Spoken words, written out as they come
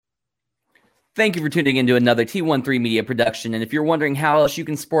Thank you for tuning into another T13 Media production. And if you're wondering how else you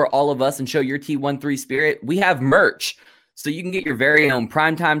can support all of us and show your T13 spirit, we have merch. So you can get your very own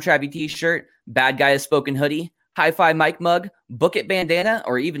Primetime Travie t-shirt, Bad Guy Has Spoken hoodie, Hi-Fi mic mug, Book It bandana,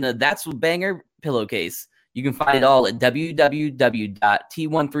 or even a That's a Banger pillowcase. You can find it all at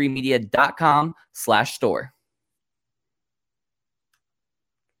www.t13media.com/store.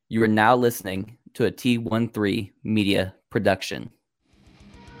 You are now listening to a T13 Media production.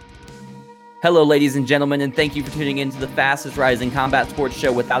 Hello, ladies and gentlemen, and thank you for tuning in to the fastest rising combat sports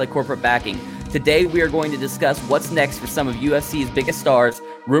show without a corporate backing. Today, we are going to discuss what's next for some of UFC's biggest stars,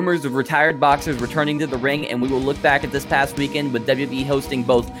 rumors of retired boxers returning to the ring, and we will look back at this past weekend with WWE hosting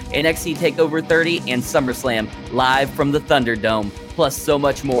both NXT TakeOver 30 and SummerSlam live from the Thunderdome, plus so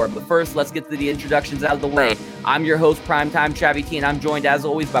much more. But first, let's get to the introductions out of the way. I'm your host, Primetime Travie T, and I'm joined, as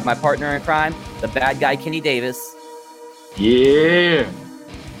always, by my partner in crime, the bad guy, Kenny Davis. Yeah.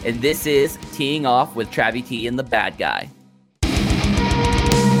 And this is Teeing Off with Travie T and the Bad Guy.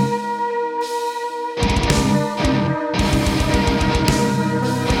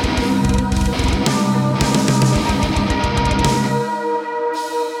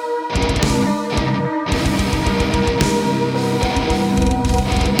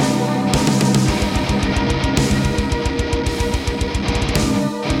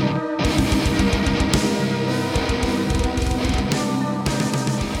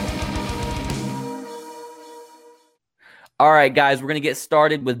 All right, guys, we're going to get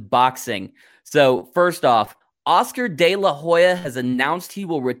started with boxing. So first off, Oscar De La Hoya has announced he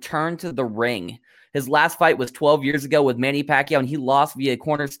will return to the ring. His last fight was 12 years ago with Manny Pacquiao, and he lost via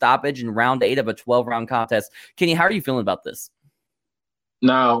corner stoppage in round 8 of a 12-round contest. Kenny, how are you feeling about this?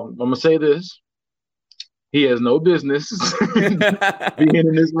 Now, I'm going to say this. He has no business being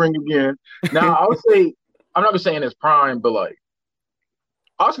in this ring again. Now, I would say, I'm not saying his prime, but like,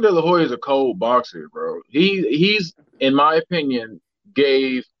 Oscar De La Hoya is a cold boxer, bro. He's, in my opinion,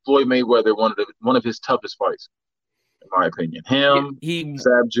 gave Floyd Mayweather one of his toughest fights, in my opinion. Him,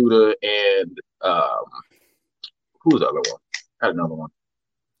 Zab Judah, and who was the other one? I had another one.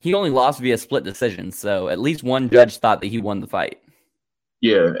 He only lost via split decision, so at least one judge thought that he won the fight.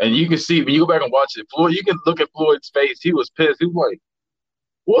 Yeah, and you can see when you go back and watch it, Floyd, you can look at Floyd's face. He was pissed. He was like,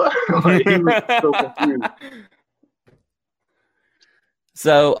 what? Like, he was so confused.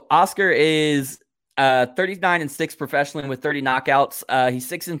 So Oscar is 39-6 professionally with 30 knockouts. He's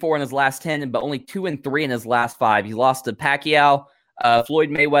 6-4 in his last 10, but only 2-3 in his last 5. He lost to Pacquiao, Floyd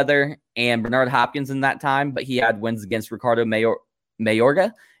Mayweather, and Bernard Hopkins in that time, but he had wins against Ricardo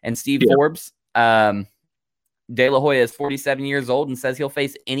Mayorga and Steve Forbes. De La Hoya is 47 years old and says he'll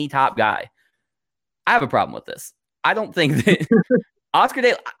face any top guy. I have a problem with this. I don't think that Oscar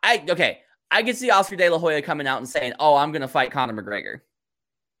De I can see Oscar De La Hoya coming out and saying, "Oh, I'm going to fight Conor McGregor."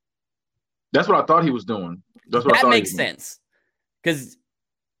 That's what I thought he was doing. That makes sense because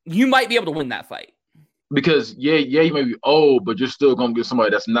you might be able to win that fight. Because you may be old, but you're still going to get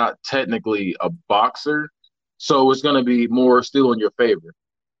somebody that's not technically a boxer, so it's going to be more still in your favor.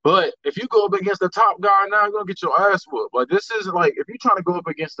 But if you go up against the top guy now, you're going to get your ass whooped. Like, this is like, if you're trying to go up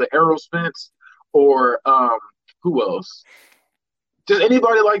against the Errol Spence or who else? Just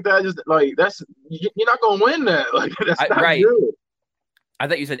anybody like that, just like you're not going to win that. Like, that's not right. good. I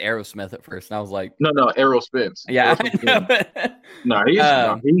thought you said Aerosmith at first, and I was like, no, Errol Spence. Yeah. No,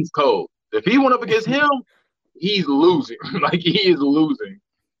 he's cold. If he went up against him, he's losing. Like, he is losing.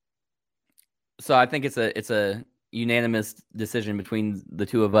 So I think it's a unanimous decision between the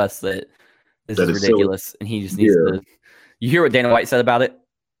two of us that this is ridiculous, silly. And he just needs to. You hear what Dana White said about it?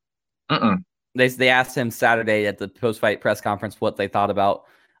 They asked him Saturday at the post-fight press conference what they thought about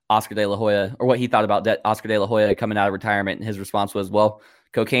Oscar De La Hoya, or what he thought about Oscar De La Hoya coming out of retirement, and his response was, "Well,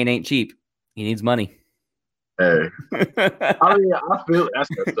 cocaine ain't cheap. He needs money." Hey, I mean, I feel that's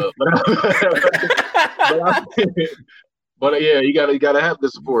messed up, but yeah, you gotta have the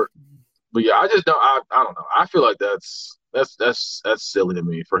support. But yeah, I just don't. I don't know. I feel like that's silly to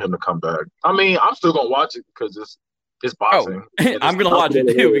me for him to come back. I mean, I'm still gonna watch it because it's boxing. Oh, I'm gonna watch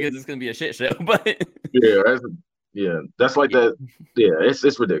it too because it's gonna be a shit show. But that's like that. Yeah,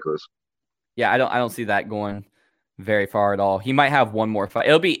 it's ridiculous. Yeah, I don't see that going very far at all. He might have one more fight.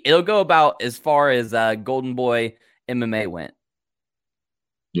 It'll go about as far as Golden Boy MMA went.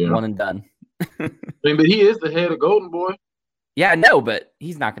 Yeah, one and done. I mean, but he is the head of Golden Boy. Yeah, no, but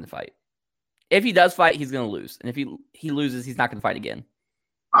he's not going to fight. If he does fight, he's going to lose, and if he loses, he's not going to fight again.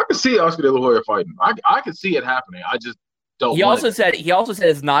 I can see Oscar De La Hoya fighting. I can see it happening. I just don't. He also said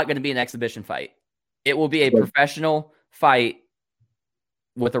it's not going to be an exhibition fight. It will be a professional fight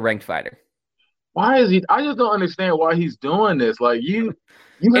with a ranked fighter. Why is he? I just don't understand why he's doing this. Like, you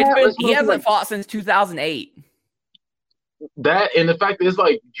He hasn't fought since 2008. That and the fact that it's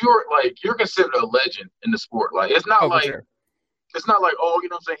like you're considered a legend in the sport. Like it's not like sure. it's not like, oh, you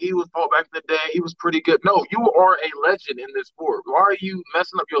know what I'm saying, he was fought back in the day, he was pretty good. No, you are a legend in this sport. Why are you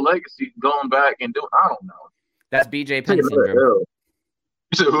messing up your legacy going back and doing I don't know. That's BJ Penn syndrome.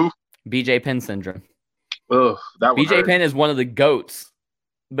 You said who? BJ Penn syndrome. Ugh, that BJ Penn is one of the GOATs.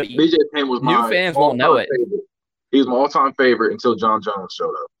 But BJ Penn was new fans won't know it. Favorite. He was my all-time favorite until John Jones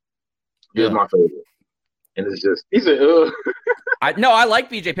showed up. He was my favorite. And it's just he said, ugh. I like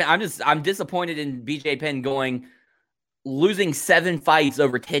BJ Penn. I'm disappointed in BJ Penn losing 7 fights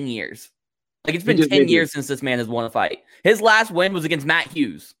over 10 years. Like it's been 10 years since this man has won a fight. His last win was against Matt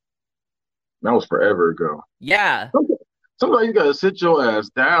Hughes. That was forever ago. Yeah. Sometimes you gotta sit your ass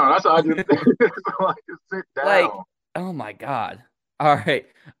down. That's how I just sit down. Like, oh my God. All right.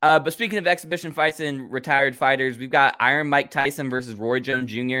 But speaking of exhibition fights and retired fighters, we've got Iron Mike Tyson versus Roy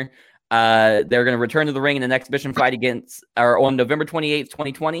Jones Jr. They're going to return to the ring in an exhibition fight on November 28th,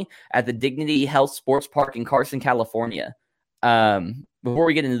 2020 at the Dignity Health Sports Park in Carson, California. Before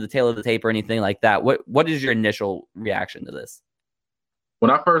we get into the tail of the tape or anything like that, what is your initial reaction to this? When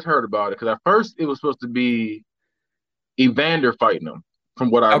I first heard about it, because at first it was supposed to be Evander fighting him,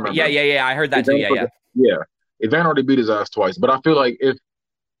 from what I remember. Yeah. I heard that too. Yeah. Evander already beat his ass twice, but I feel like if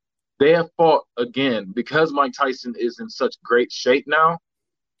they have fought again, because Mike Tyson is in such great shape now,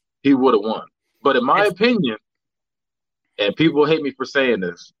 he would have won. But in my opinion, and people hate me for saying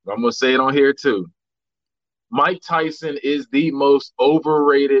this, I'm going to say it on here too, Mike Tyson is the most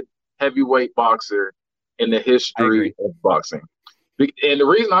overrated heavyweight boxer in the history of boxing. And the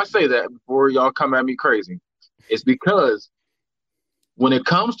reason I say that, before y'all come at me crazy, is because when it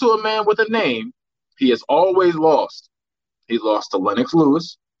comes to a man with a name, he has always lost. He lost to Lennox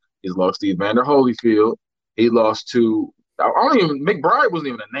Lewis. He's lost to Evander Holyfield. He lost to McBride wasn't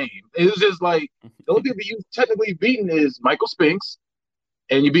even a name. It was just like the only people you technically beaten is Michael Spinks,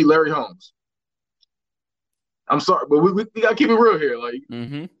 and you beat Larry Holmes. I'm sorry, but we gotta keep it real here. Like,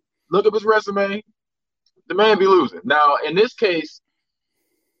 look up his resume. The man be losing. Now, in this case,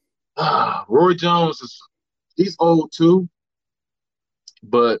 Roy Jones he's old too,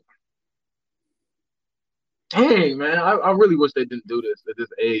 but dang, man, I really wish they didn't do this at this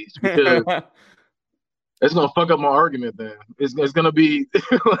age because it's gonna fuck up my argument. Then it's gonna be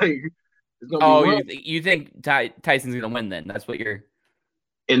like it's gonna be. You think Tyson's gonna win? Then that's what you're.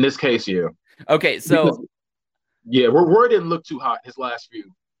 In this case, yeah. Okay, so Roy didn't look too hot his last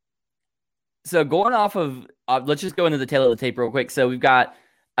few. So going off of, let's just go into the tail of the tape real quick. So we've got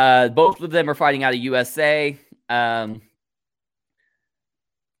both of them are fighting out of USA.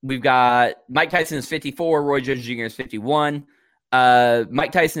 We've got Mike Tyson is 54, Roy Jones Jr. is 51.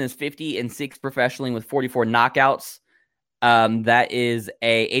 Mike Tyson is 50-6 professionally with 44 knockouts. That is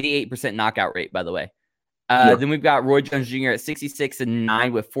a 88% knockout rate, by the way. Then we've got Roy Jones Jr. at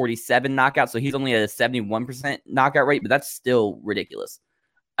 66-9 with 47 knockouts. So he's only at a 71% knockout rate, but that's still ridiculous.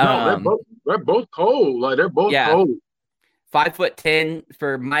 No, they're both cold. Like they're both cold. 5'10"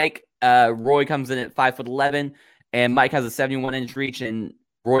 for Mike. Roy comes in at 5'11", and Mike has a 71-inch reach, and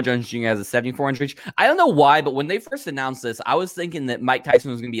Roy Jones Jr. has a 74-inch reach. I don't know why, but when they first announced this, I was thinking that Mike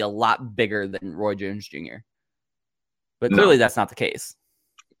Tyson was going to be a lot bigger than Roy Jones Jr. But clearly that's not the case.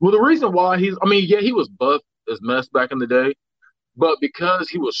 Well, the reason why he was buff as mess back in the day, but because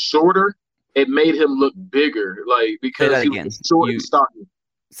he was shorter, it made him look bigger. Like because he was short and stocky.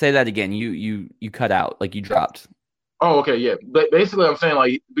 Say that again. You cut out, like you dropped. Oh, okay, yeah. But basically, I'm saying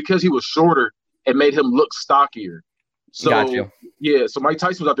like because he was shorter, it made him look stockier. So got you. Yeah, so Mike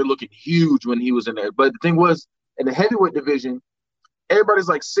Tyson was out there looking huge when he was in there. But the thing was, in the heavyweight division, everybody's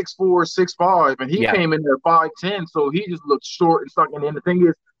like 6'4", 6'5", and he came in there 5'10", so he just looked short and stocky. And then the thing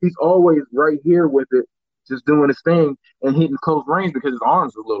is, he's always right here with it, just doing his thing and hitting close range because his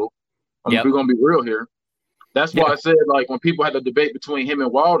arms are little. We're gonna be real here. That's why I said, like, when people had the debate between him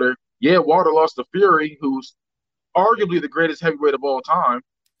and Wilder, Wilder lost to Fury, who's arguably the greatest heavyweight of all time.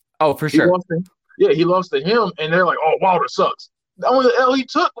 Oh, for sure. He lost to him, and they're like, oh, Wilder sucks. The only L he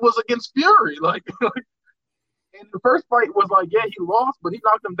took was against Fury. Like, and the first fight was like, he lost, but he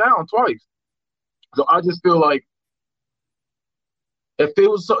knocked him down twice. So I just feel like if it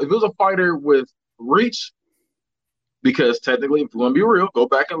was a fighter with reach, because technically, if you want to be real, go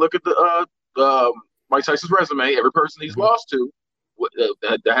back and look at the Mike Tyson's resume. Every person he's lost to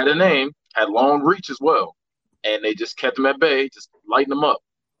that had a name had long reach as well, and they just kept him at bay, just lighten him up.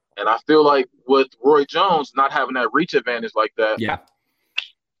 And I feel like with Roy Jones not having that reach advantage like that,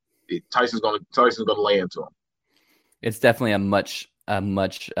 Tyson's gonna lay into him. It's definitely a much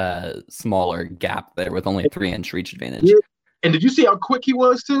smaller gap there with only a 3-inch reach advantage. Yeah. And did you see how quick he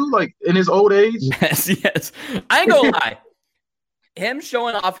was too? Like in his old age. Yes, yes. I ain't gonna lie. Him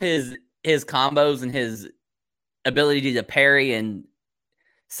showing off his combos and his ability to parry and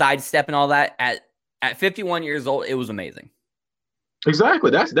sidestep and all that at 51 years old, it was amazing. Exactly.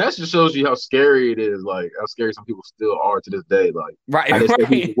 That just shows you how scary it is. Like how scary some people still are to this day. Like Right, how they say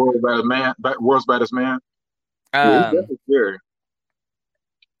he's the right. world's baddest man. Yeah, it's definitely scary.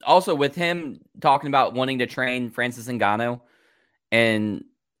 Also, with him talking about wanting to train Francis Ngannou in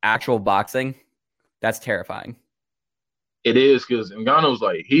actual boxing, that's terrifying. It is because Ngannou's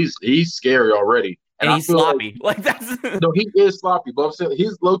like he's scary already, And I he's feel sloppy. Like that's no, he is sloppy. But I'm saying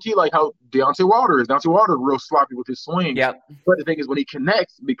he's low key like how Deontay Wilder is. Deontay Wilder is real sloppy with his swings. Yep. But the thing is, when he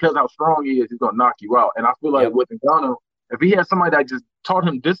connects, because how strong he is, he's gonna knock you out. And I feel like Yep. with Ngannou, if he has somebody that just taught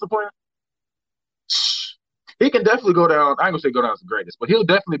him discipline, he can definitely go down. I ain't gonna say go down as the greatest, but he'll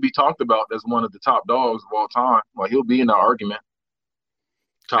definitely be talked about as one of the top dogs of all time. Like he'll be in the argument.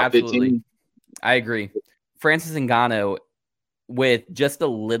 Top Absolutely. 15. I agree. Francis Ngannou, with just a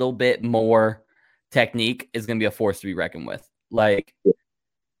little bit more technique, is going to be a force to be reckoned with. Like,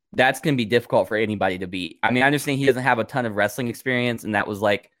 that's going to be difficult for anybody to beat. I mean, I understand he doesn't have a ton of wrestling experience, and that was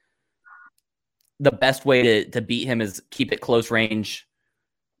like the best way to beat him is keep it close range,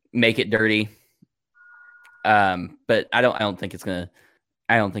 make it dirty. But I don't think he's gonna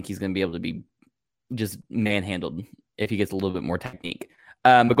be able to be just manhandled if he gets a little bit more technique.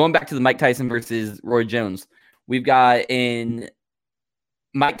 But going back to the Mike Tyson versus Roy Jones, we've got in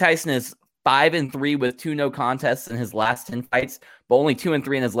Mike Tyson is 5-3 with 2 no contests in his last 10 fights, but only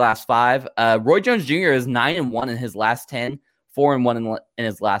 2-3 in his last 5. Roy Jones Jr. is 9-1 in his last 10, 4-1 in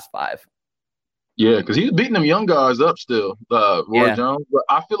his last 5. Yeah, because he's beating them young guys up still, Roy Jones. But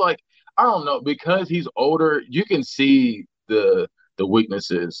I feel like I don't know because he's older. You can see the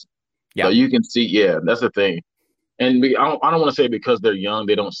weaknesses. Yeah, so you can see. Yeah, that's the thing. And I don't want to say because they're young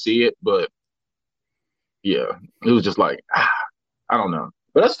they don't see it, but yeah, it was just like I don't know.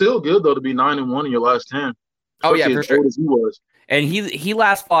 But that's still good though to be 9-1 in your last 10. Oh yeah, Especially for as sure. old as he was. And he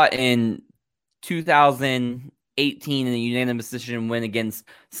last fought in 2018 in a unanimous decision win against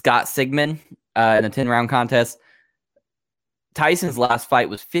Scott Sigmund in a 10-round contest. Tyson's last fight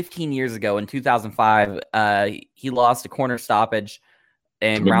was 15 years ago in 2005. He lost a corner stoppage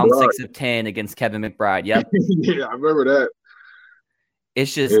in round 6 of 10 against Kevin McBride. Yep. Yeah, I remember that.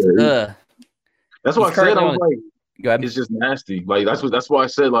 It's just that's why I said I was like, go ahead. It's just nasty. Like that's why I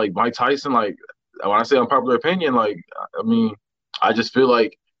said like Mike Tyson. Like when I say unpopular opinion, like I mean, I just feel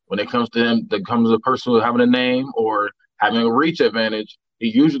like when it comes to him, that comes a person with having a name or having a reach advantage, he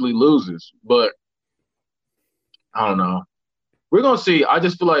usually loses. But I don't know. We're gonna see. I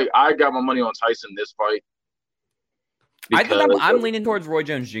just feel like I got my money on Tyson this fight. I think I'm leaning towards Roy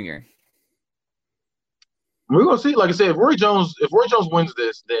Jones Jr. We're gonna see. Like I said, if Roy Jones wins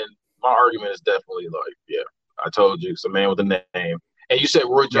this, then my argument is definitely like, yeah, I told you, it's a man with a name. And you said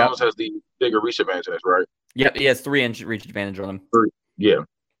Roy Jones has the bigger reach advantage, right? Yep, he has 3-inch reach advantage on him. Yeah.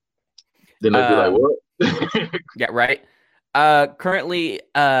 Then they'd be like, what? Yeah, right. Currently,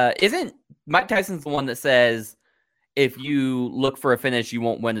 isn't Mike Tyson's the one that says if you look for a finish, you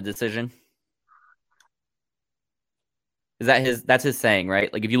won't win a decision? Is that that's his saying,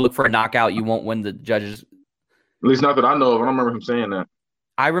 right? Like if you look for a knockout, you won't win the judges. At least not that I know of. I don't remember him saying that.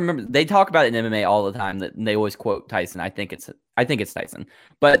 I remember they talk about it in MMA all the time. That they always quote Tyson. I think it's Tyson.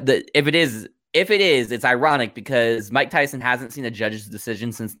 But if it is, it's ironic because Mike Tyson hasn't seen a judge's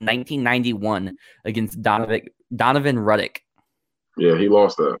decision since 1991 against Donovan Ruddock. Yeah, he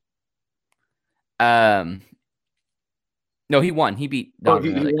lost that. No, he won. He beat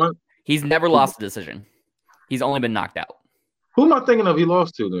Donovan Ruddock. He won? He's never lost a decision. He's only been knocked out. Who am I thinking of he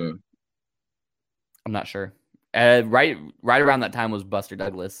lost to then? I'm not sure. Right around that time was Buster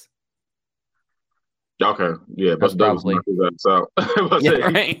Douglas. Okay, yeah, Buster Douglas knocked his ass out. Yeah,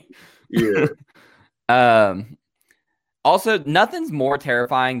 right. Yeah. Also, nothing's more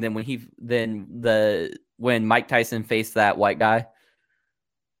terrifying than when Mike Tyson faced that white guy,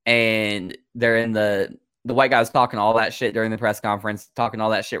 and they're in the white guy was talking all that shit during the press conference, talking all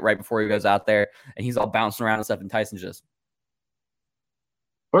that shit right before he goes out there, and he's all bouncing around and stuff, and Tyson just.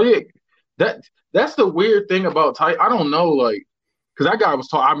 Oh yeah, that's the weird thing about Tyson. I don't know, like, because that guy was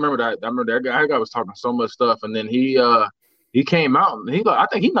talking. I remember that guy was talking so much stuff, and then he came out and I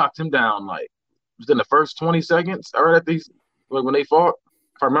think he knocked him down like within the first 20 seconds, right at these like when they fought,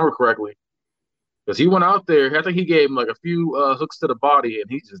 if I remember correctly. Because he went out there, I think he gave him like a few hooks to the body, and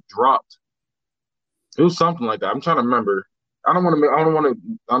he just dropped. It was something like that. I'm trying to remember. I don't want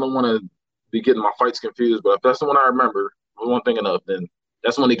to be getting my fights confused, but if that's the one I remember, the one thinking of, then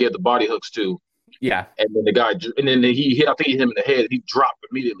that's when he gave the body hooks too. Yeah. And then he hit. I think he hit him in the head. He dropped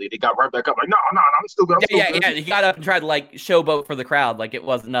immediately. They got right back up. Like, no, I'm still good. I'm still good. Yeah. He got up and tried to like showboat for the crowd, like it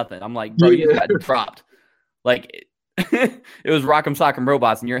wasn't nothing. I'm like, bro, you just got dropped. Like it was Rock'em Sock'em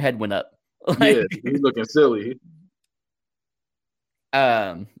Robots, and your head went up. Like, yeah, he's looking silly.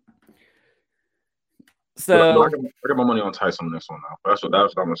 So I got my money on Tyson on this one now. That's what I'm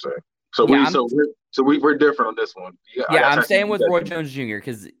gonna say. So we're different on this one. I'm staying with Roy Jones Jr.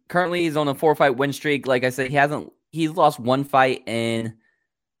 because currently he's on a 4-fight win streak. Like I said, he's lost one fight, and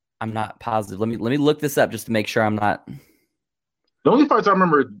I'm not positive. Let me look this up just to make sure I'm not. The only fights I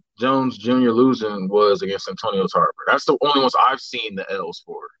remember Jones Jr. losing was against Antonio Tarver. That's the only ones I've seen the L's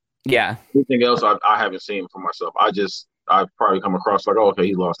for. Yeah. Anything else I haven't seen for myself. I've probably come across like, oh, okay,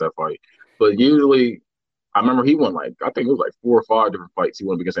 he lost that fight. But usually I remember he won I think it was 4 or 5 different fights he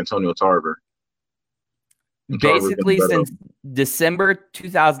won against Antonio Tarver. Basically, since December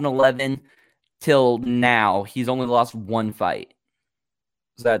 2011 till now, he's only lost one fight.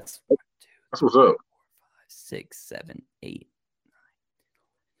 So that's what's up. 6, 7, 8,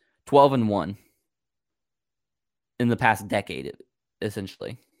 12-1 in the past decade,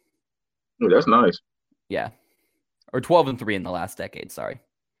 essentially. Ooh, that's nice. Yeah. Or 12-3 in the last decade, sorry.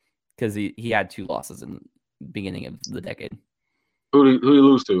 Because he had 2 losses in the beginning of the decade. Who did he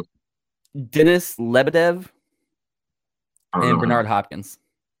lose to? Denis Lebedev and Bernard Hopkins.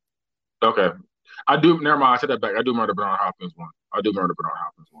 Okay. Never mind, I said that back. I do remember the Bernard Hopkins one.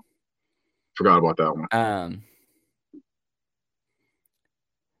 Forgot about that one.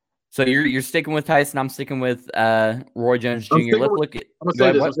 So you're sticking with Tyson. I'm sticking with Roy Jones Jr. I'm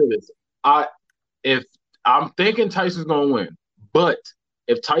gonna say this. If I'm thinking Tyson's gonna win, but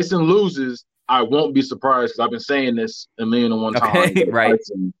if Tyson loses, I won't be surprised because I've been saying this a million and one times. Right.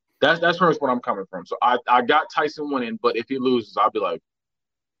 Tyson, that's where I'm coming from. So I got Tyson winning, but if he loses, I'll be like,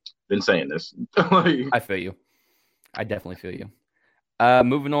 been saying this. I feel you. I definitely feel you.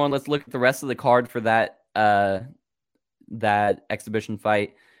 Moving on, let's look at the rest of the card for that exhibition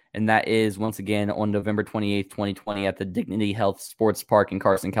fight. And that is, once again, on November 28th, 2020 at the Dignity Health Sports Park in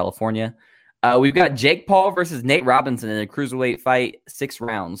Carson, California. We've got Jake Paul versus Nate Robinson in a cruiserweight fight, 6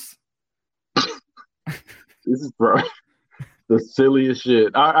 rounds. This is the silliest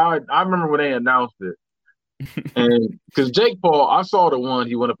shit. I remember when they announced it. And because Jake Paul, I saw the one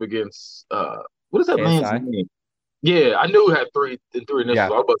he went up against, what is that man's name? Yeah, I knew he had three initials. Yeah.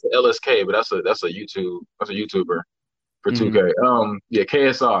 I was about to say LSK, but that's a YouTuber for 2K. Yeah,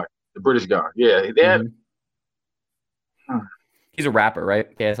 KSI, the British guy. Yeah, he's a rapper,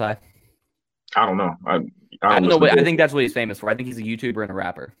 right? KSI. I don't know. I don't know. I think that's what he's famous for. I think he's a YouTuber and a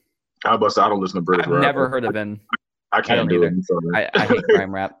rapper. I don't listen to British rap. I've never heard of him. I can't do it. I hate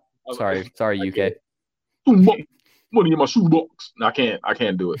crime rap. Sorry, UK. Money in my shoebox. I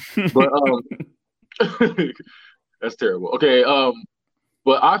can't do it. But that's terrible. Okay,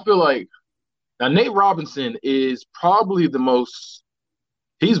 but I feel like now Nate Robinson is probably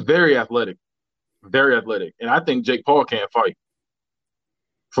he's very athletic. And I think Jake Paul can't fight.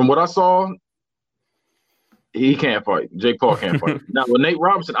 From what I saw, he can't fight. Jake Paul can't fight. Now, with Nate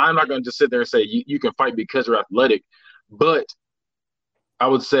Robinson, I'm not going to just sit there and say you can fight because you're athletic, but I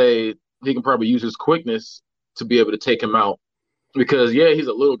would say he can probably use his quickness to be able to take him out because, yeah, he's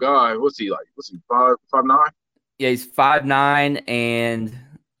a little guy. What's he, 5'9"? Yeah, he's 5'9" and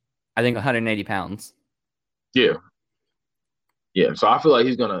I think 180 pounds. Yeah. Yeah, so I feel like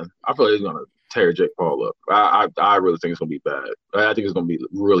he's gonna tear Jake Paul up. I really think it's gonna be bad. I think it's gonna be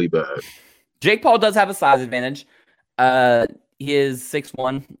really bad. Jake Paul does have a size advantage. He is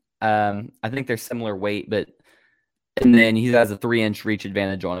 6'1". I think they're similar weight, and then he has a 3-inch reach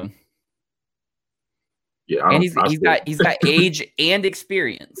advantage on him. Yeah, and he's got age and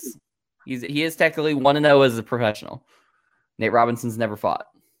experience. He is technically 1-0 as a professional. Nate Robinson's never fought.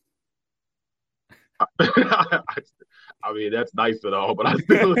 I mean, that's nice and all, but I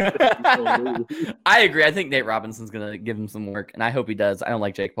still I agree. I think Nate Robinson's gonna give him some work, and I hope he does. I don't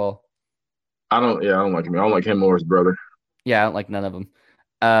like Jake Paul. I don't like him. I don't like him or his brother. Yeah, I don't like none of them.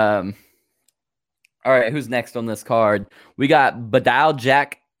 All right, who's next on this card? We got Badal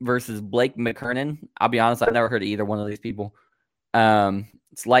Jack versus Blake McKernan. I'll be honest, I've never heard of either one of these people.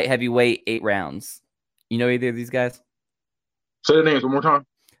 It's light heavyweight, 8 rounds. You know either of these guys? Say the names one more time.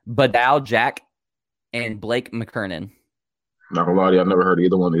 Badal Jack and Blake McKernan. Not gonna lie to you, I've never heard of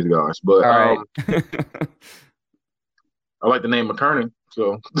either one of these guys. But right. I like the name McKernan.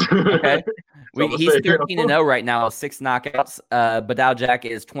 So okay. He's 13-0 right now, 6 knockouts. Badal Jack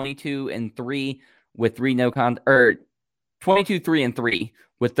is 22-3 with 3 22-3-3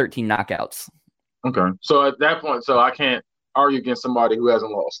 with 13 knockouts. Okay. So at that point, I can't argue against somebody who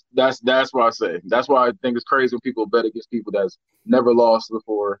hasn't lost. That's why I say. That's why I think it's crazy when people bet against people that's never lost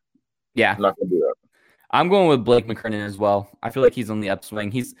before. Yeah. I'm not gonna do that. I'm going with Blake McKernan as well. I feel like he's on the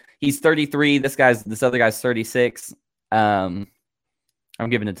upswing. He's 33. This other guy's 36. I'm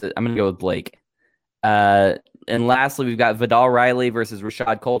gonna go with Blake. And lastly, we've got Vidal Riley versus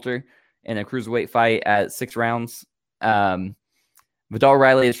Rashad Coulter in a cruiserweight fight at 6 rounds. Vidal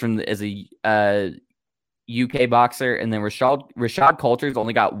Riley is a UK boxer, and then Rashad Coulter's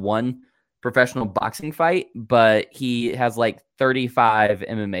only got one professional boxing fight, but he has like 35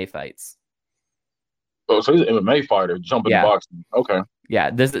 MMA fights. Oh, so he's an MMA fighter jumping to boxing. Okay.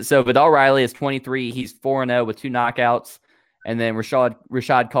 Yeah. So Vidal Riley is 23. He's 4-0 with 2 knockouts. And then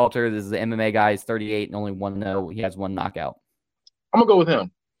Rashad Coulter, this is the MMA guy, is 38 and only 1-0. He has 1 knockout. I'm gonna go with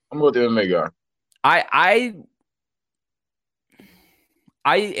him. I'm gonna go with the MMA guy.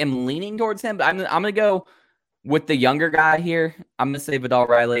 I am leaning towards him, but I'm gonna go with the younger guy here. I'm gonna say Vidal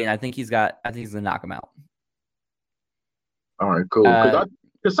Riley, and I think he's gonna knock him out. All right, cool.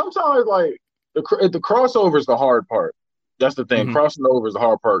 Because sometimes like the crossover is the hard part. That's the thing. Mm-hmm. Crossing over is the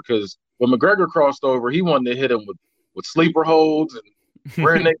hard part because when McGregor crossed over, he wanted to hit him with sleeper holds and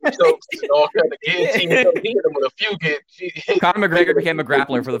rear naked chokes and all kind of guillotine. So he hit him with a few Conor McGregor became a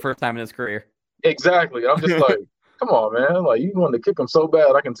grappler for the first time in his career. Exactly. I'm just like, come on, man. Like, you wanted to kick him so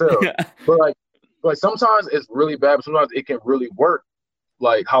bad, I can tell. But like sometimes it's really bad, but sometimes it can really work.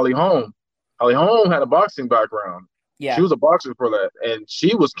 Like Holly Holm. Holly Holm had a boxing background. Yeah. She was a boxer for that, and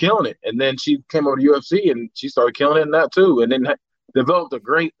she was killing it. And then she came over to UFC, and she started killing it in that too. And then developed a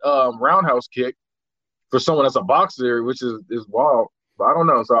great roundhouse kick for someone that's a boxer, which is wild. But I don't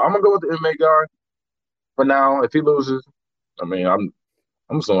know. So I'm gonna go with the MMA guy for now. If he loses, I mean, I'm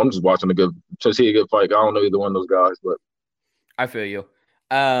just watching to see a good fight. I don't know either one of those guys, but I feel you.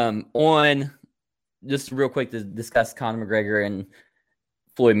 On just real quick to discuss Conor McGregor and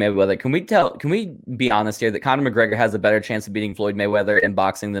Floyd Mayweather. Can we be honest here that Conor McGregor has a better chance of beating Floyd Mayweather in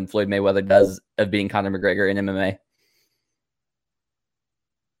boxing than Floyd Mayweather does of beating Conor McGregor in MMA?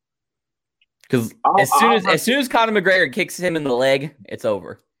 Because as soon as Conor McGregor kicks him in the leg, it's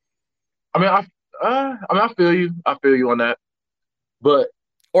over. I mean, I feel you. I feel you on that. But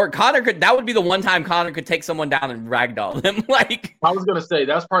that would be the one time Conor could take someone down and ragdoll them. Like I was gonna say,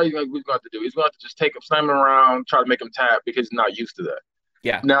 that's probably what he's going to do. He's going to just take him, slam him around, try to make him tap because he's not used to that.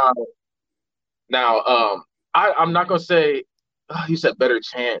 Yeah. Now, I'm not gonna say you said better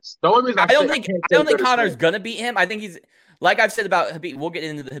chance. The only reason I don't think Conor's gonna beat him. I think he's like I've said about Khabib. We'll get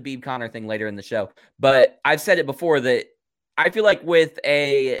into the Khabib Conor thing later in the show, but I've said it before that I feel like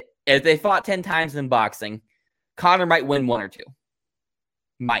if they fought 10 times in boxing, Conor might win 1 or 2.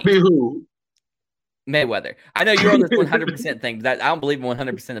 Might. Who? Mayweather. I know you're on this 100% thing, but I don't believe in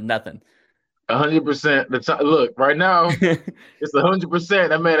 100% of nothing. 100%. Look, right now, it's 100%.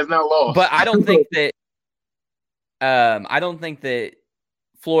 That man is not lost. But I don't think that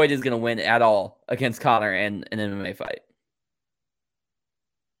Floyd is going to win at all against Conor in an MMA fight.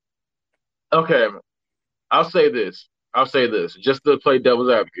 Okay, I'll say this just to play devil's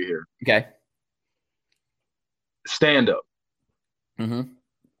advocate here. Okay. Stand up. Mm-hmm.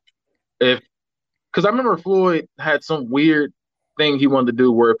 Because I remember Floyd had some weird thing he wanted to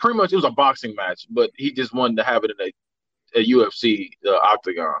do where pretty much it was a boxing match, but he just wanted to have it in a UFC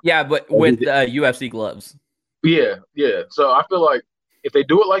octagon. Yeah, but with UFC gloves. Yeah. So I feel like if they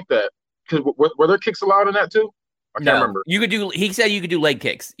do it like that, because were there kicks allowed in that too? I can't remember. He said you could do leg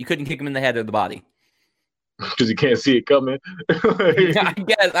kicks. You couldn't kick him in the head or the body. Because you can't see it coming. I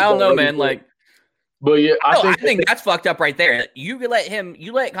guess. I don't know, man. Like, but yeah, I think that's fucked up right there. You let Conor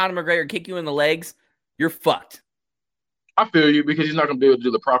McGregor kick you in the legs, you're fucked. I feel you because he's not going to be able to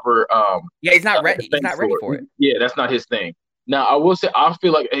do the proper. Yeah, he's not ready. He's not ready for it. Yeah, that's not his thing. Now, I will say, I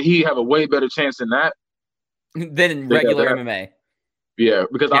feel like he have a way better chance than that than in regular MMA. Yeah,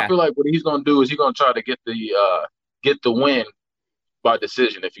 because I feel like what he's going to do is he's going to try to get the win by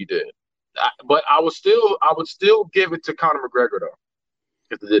decision if he did. But I would still give it to Conor McGregor though,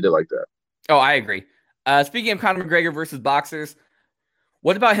 if they did it like that. Oh, I agree. Speaking of Conor McGregor versus boxers,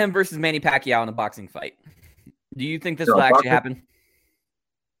 what about him versus Manny Pacquiao in a boxing fight? Do you think this will actually happen?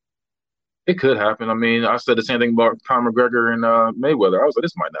 It could happen. I mean, I said the same thing about Conor McGregor and Mayweather. I was like,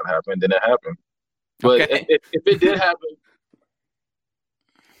 this might not happen. Then it happened. But if it did happen,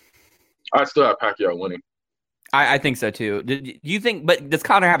 I'd still have Pacquiao winning. I think so too. Do you think? But does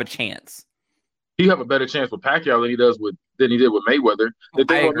Conor have a chance? He have a better chance with Pacquiao than he did with Mayweather. The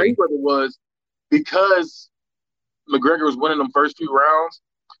thing with Mayweather was because McGregor was winning them first few rounds.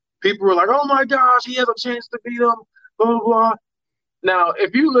 People were like, "Oh my gosh, he has a chance to beat him." Blah blah blah. Now,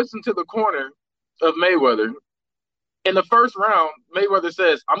 if you listen to the corner of Mayweather, In the first round, Mayweather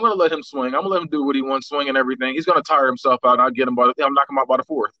says, "I'm going to let him swing. I'm going to let him do what he wants, swing and everything. He's going to tire himself out, and I'll get him I'll knock him out by the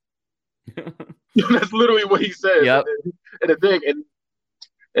fourth." That's literally what he says. Yep.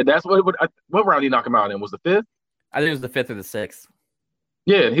 And that's what round did he knock him out in? Was the fifth? I think it was the fifth or the sixth.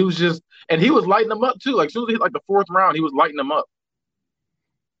 Yeah, he was lighting him up too. Like as soon as he hit like the fourth round, he was lighting him up.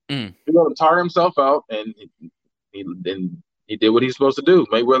 He let him tire himself out, and he did what he's supposed to do.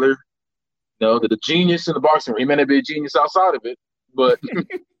 Mayweather, the genius in the boxing ring. He may not be a genius outside of it, but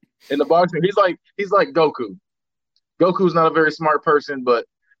in the boxing, he's like Goku. Goku's not a very smart person, but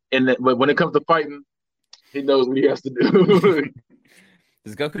when it comes to fighting, he knows what he has to do.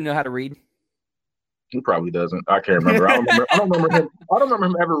 Does Goku know how to read? He probably doesn't. I can't remember. I don't remember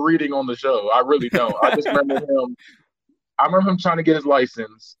him ever reading on the show. I really don't. I just remember him. I remember him trying to get his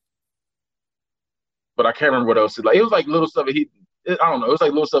license, but I can't remember what else. Like it was like little stuff. I don't know. It was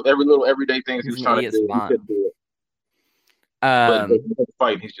like little stuff. Everyday things he was trying to do. He couldn't do it. But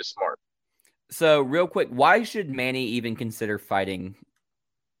fighting, he's just smart. So real quick, why should Manny even consider fighting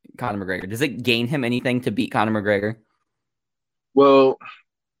Conor McGregor? Does it gain him anything to beat Conor McGregor? Well,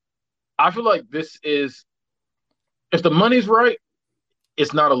 I feel like this is, if the money's right,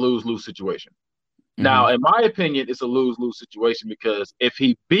 it's not a lose-lose situation. Mm-hmm. Now, in my opinion, it's a lose-lose situation because if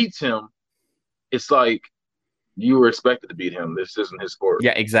he beats him, it's like you were expected to beat him. This isn't his sport.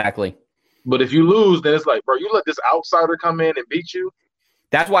 Yeah, exactly. But if you lose, then it's like, bro, you let this outsider come in and beat you.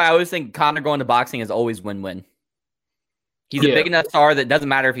 That's why I always think Conor going to boxing is always win-win. He's a big enough star that doesn't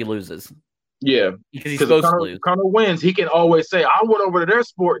matter if he loses. Yeah. Because he's supposed to lose. Conor wins, he can always say, I went over to their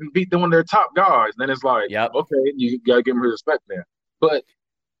sport and beat them one of their top guys. Then it's like, okay, you got to give him his respect there.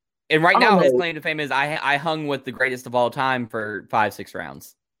 And right now, his claim to fame is I hung with the greatest of all time for 5-6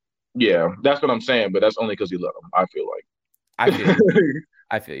 rounds. Yeah, that's what I'm saying, but that's only because you love him, I feel like.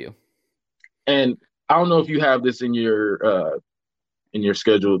 I feel you. And I don't know if you have this in your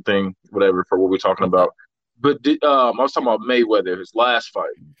scheduled thing, whatever, for what we're talking about. But I was talking about Mayweather, his last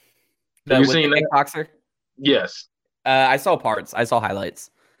fight. Have you seen that boxer? Yes. I saw parts. I saw highlights.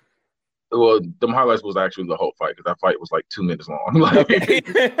 Well, the highlights was actually the whole fight because that fight was like 2 minutes long. Yeah,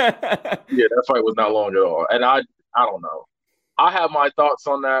 that fight was not long at all. And I don't know. I have my thoughts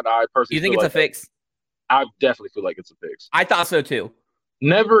on that. I personally. You think it's a fix? I definitely feel like it's a fix. I thought so too.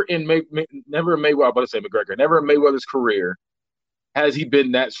 Never in Mayweather. I'm about to say McGregor. Never in Mayweather's career has he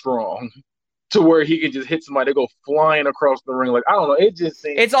been that strong to where he can just hit somebody, they go flying across the ring. Like, I don't know. It just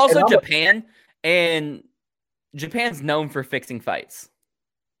seems. It's also Japan, and Japan's known for fixing fights.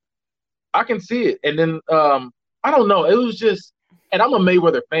 I can see it. And then, I don't know. It was just, and I'm a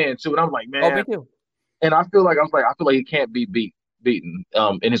Mayweather fan too. And I'm like, man. Oh, me too. And I feel like he can't be beaten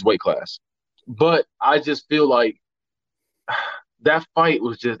in his weight class. But I just feel like that fight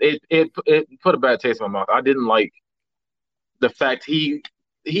was just, it put a bad taste in my mouth. I didn't like the fact he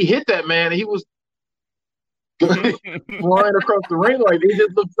hit that man. And he was flying across the ring. Like, it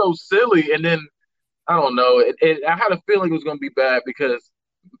just looked so silly. And then, I don't know. I had a feeling it was going to be bad because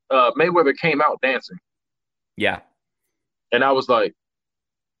Mayweather came out dancing. Yeah. And I was like,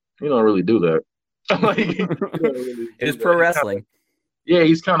 you don't really do that. It's pro wrestling.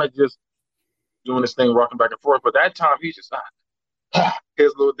 He's kind of just doing this thing, rocking back and forth. But that time, he's just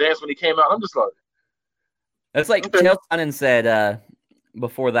his little dance when he came out. I'm just like, it's like Chael Sonnen said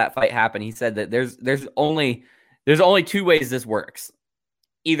before that fight happened. He said that there's only 2 ways this works.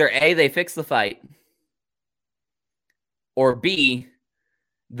 Either A, they fix the fight, or B,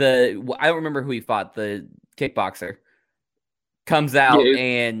 I don't remember who he fought, the kickboxer comes out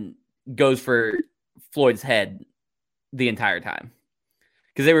and goes for Floyd's head the entire time.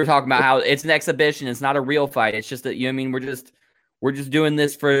 Because they were talking about how it's an exhibition, it's not a real fight. It's just that, you know what I mean, we're just doing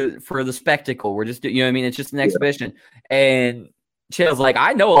this for the spectacle. We're just, you know what I mean, it's just an exhibition. And Chael's like,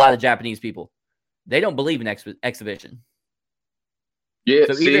 I know a lot of Japanese people. They don't believe in exhibition. Yeah.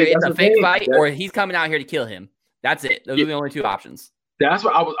 So either it's a fake fight or he's coming out here to kill him. That's it. Those are the only 2 options. That's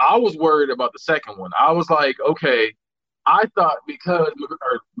what I was worried about the second one. I was like, okay, I thought because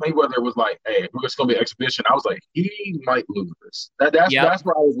Mayweather was like, hey, we're just going to be an exhibition. I was like, he might lose this. That's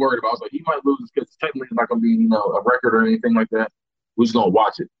what I was worried about. I was like, he might lose this because technically it's not going to be, a record or anything like that. We're just going to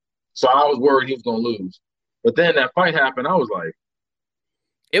watch it. So I was worried he was going to lose. But then that fight happened. I was like.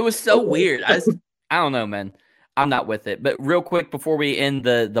 It was so weird. I don't know, man. I'm not with it. But real quick, before we end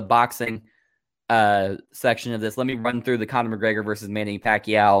the boxing section of this, let me run through the Conor McGregor versus Manny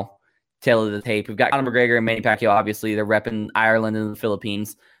Pacquiao tail of the tape. We've got Conor McGregor and Manny Pacquiao. Obviously, they're repping Ireland and the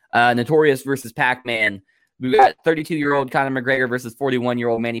Philippines. Notorious versus Pac-Man. We've got 32-year-old Conor McGregor versus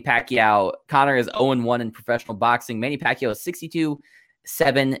 41-year-old Manny Pacquiao. Conor is 0-1 in professional boxing. Manny Pacquiao is 62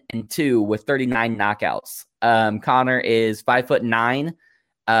 7-2 with 39 knockouts. Conor is 5'9".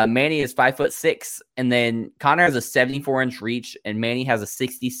 Manny is 5'6", and then Conor has a 74-inch reach, and Manny has a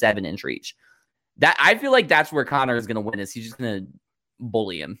 67-inch reach. That I feel like that's where Conor is going to win. Is he's just going to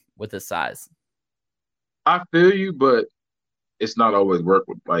bully him with his size? I feel you, but it's not always work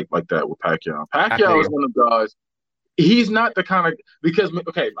with like that with Pacquiao. Pacquiao is one of the guys. He's not the kind of because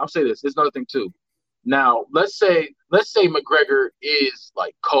okay, I'll say this. There's another thing too. Now, let's say McGregor is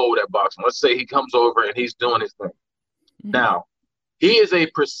like cold at boxing. Let's say he comes over and he's doing his thing. Mm-hmm. Now, he is a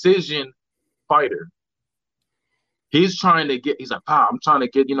precision fighter. He's trying to get. He's like, I'm trying to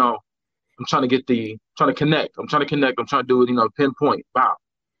get. I'm trying to connect. I'm trying to do it. Pinpoint. Wow.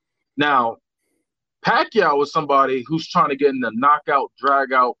 Now, Pacquiao was somebody who's trying to get in the knockout,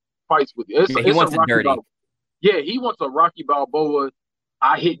 drag out fights with you. He wants it dirty. Yeah, he wants a Rocky Balboa.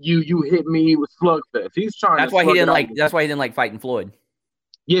 I hit you, you hit me with slugfest. He's trying. That's why he didn't like. That's why he didn't like fighting Floyd.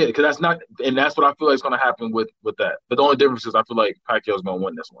 Yeah, because that's not, and that's what I feel like is going to happen with that. But the only difference is I feel like Pacquiao's going to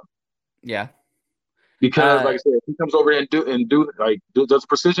win this one. Yeah. Because like I said, if he comes over and does a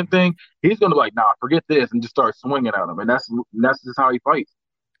precision thing, he's going to be like, nah, forget this, and just start swinging at him, and that's just how he fights.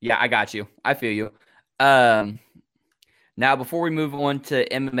 Yeah, I got you. I feel you. Now before we move on to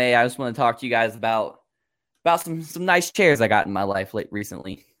MMA, I just want to talk to you guys about some nice chairs I got in my life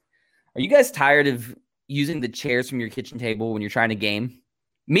recently. Are you guys tired of using the chairs from your kitchen table when you're trying to game?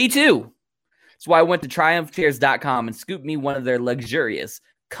 Me too. That's why I went to triumphchairs.com and scooped me one of their luxurious,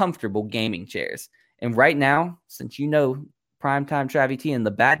 comfortable gaming chairs. And right now, since you know Primetime Travie T and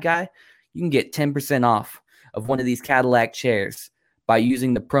the bad guy, you can get 10% off of one of these Cadillac chairs by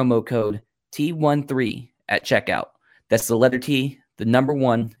using the promo code T13 at checkout. That's the letter T, the number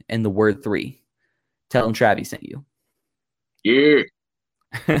 1, and the word 3. Tell them Travie sent you. Yeah.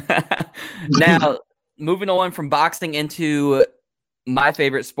 Now, moving on from boxing into my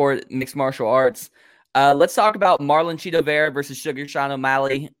favorite sport, mixed martial arts. Let's talk about Marlon Chito Vera versus Sugar Sean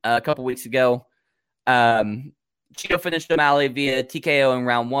O'Malley a couple weeks ago. Chito finished O'Malley via TKO in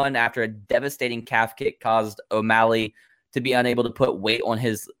round 1 after a devastating calf kick caused O'Malley to be unable to put weight on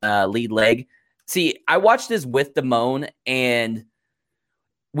his lead leg. See, I watched this with Damone, and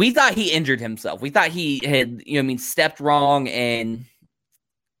we thought he injured himself. We thought he had, stepped wrong, and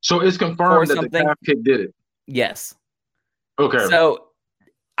so it's confirmed that the calf kick did it. Yes. Okay. So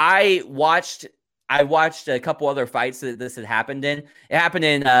I watched a couple other fights that this had happened in. It happened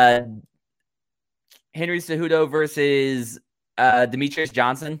in Henry Cejudo versus Demetrius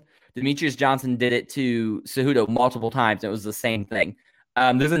Johnson. Demetrius Johnson did it to Cejudo multiple times. And it was the same thing.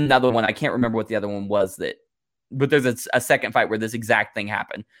 There's another one. I can't remember what the other one was, but there's a second fight where this exact thing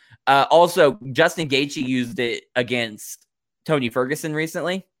happened. Also, Justin Gaethje used it against Tony Ferguson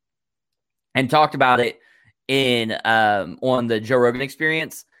recently and talked about it in on the Joe Rogan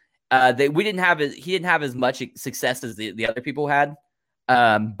Experience. He didn't have as much success as the other people had.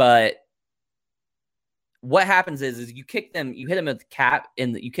 But what happens is you kick them, you hit them with the calf,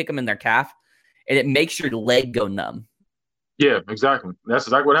 and you kick them in their calf, and it makes your leg go numb. Yeah, exactly. That's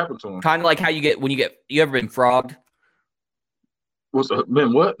exactly what happened to him. Kind of like how you ever been frogged?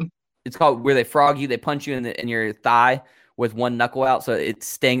 Been what? It's called where they frog you. They punch you in your thigh with one knuckle out, so it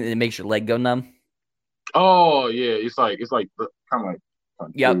stings and it makes your leg go numb. Oh yeah, it's like kind of like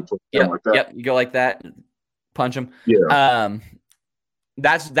yep. Like that. Yep. You go like that, punch them. Yeah.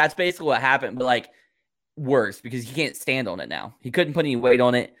 That's basically what happened, but like worse because he can't stand on it now. He couldn't put any weight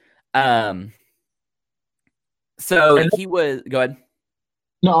on it. So he was. Go ahead.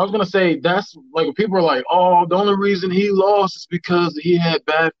 No, I was gonna say that's like people are like, oh, the only reason he lost is because he had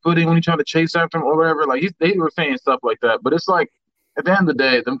bad footing when he tried to chase after him or whatever. Like they were saying stuff like that, but it's like at the end of the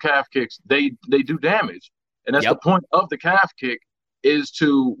day, them calf kicks they do damage, and that's the point of the calf kick is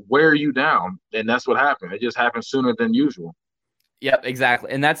to wear you down, and that's what happened. It just happened sooner than usual. Yep,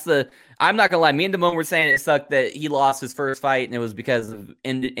 exactly, and that's I'm not gonna lie. Me and Damone were saying it sucked that he lost his first fight, and it was because of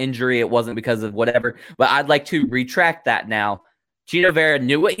injury. It wasn't because of whatever. But I'd like to retract that now. Chito Vera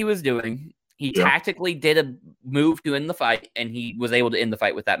knew what he was doing. He tactically did a move to end the fight, and he was able to end the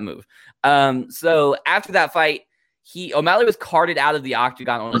fight with that move. So after that fight, O'Malley was carted out of the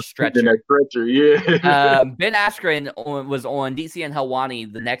octagon on a stretcher. Yeah. Ben Askren was on DC and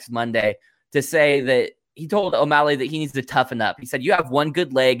Helwani the next Monday to say that he told O'Malley that he needs to toughen up. He said, "You have one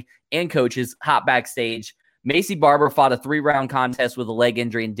good leg and coaches hot backstage. Macy Barber fought a 3-round contest with a leg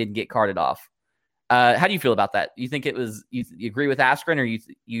injury and didn't get carted off." How do you feel about that? You think it was you agree with Askren, or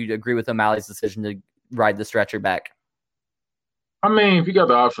you agree with O'Malley's decision to ride the stretcher back? I mean, if you got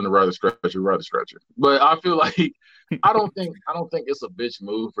the option to ride the stretcher, ride the stretcher. But I feel like I don't think it's a bitch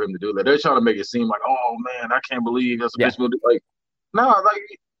move for him to do that. They're trying to make it seem like, oh man, I can't believe that's a bitch move. Like No, like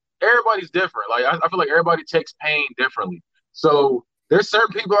everybody's different. Like I feel like everybody takes pain differently. So there's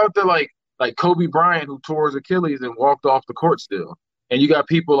certain people out there like Kobe Bryant who tore his Achilles and walked off the court still. And you got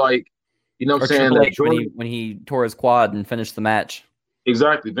people like, you know what I'm Or saying, Triple that H Jordan. when he tore his quad and finished the match.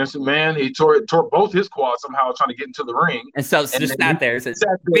 Exactly. Vincent Mann, he tore both his quads somehow trying to get into the ring. And so And just then he sat there and said,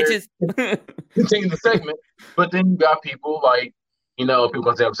 sat there, bitches. continued the segment. But then you got people like, people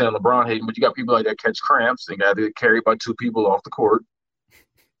gonna say I'm saying LeBron hating, but you got people like that catch cramps and got to get carried by two people off the court.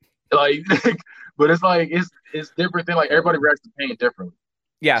 Like, but it's like it's different thing. Like everybody reacts to pain differently.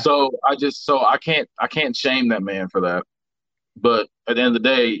 Yeah. So I can't shame that man for that. But at the end of the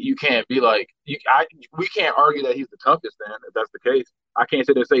day, you can't be like we can't argue that he's the toughest. Then if that's the case, I can't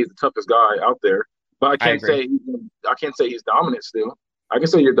sit there and say he's the toughest guy out there. But I agree. I can't say he's dominant still. I can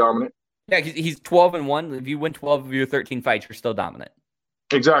say you're dominant. Yeah, he's 12-1. If you win 12 of your 13 fights, you're still dominant.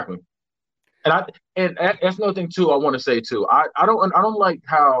 Exactly. And that's another thing too. I want to say too. I don't like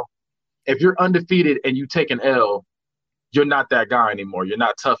how if you're undefeated and you take an L, you're not that guy anymore. You're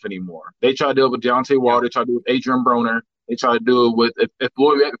not tough anymore. They try to do it with Deontay Wilder. They try to do it with Adrian Broner. They try to do it with if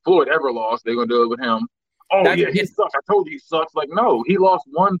Floyd ever lost, they're gonna do it with him. Oh yeah, he sucks. I told you he sucks. Like no, he lost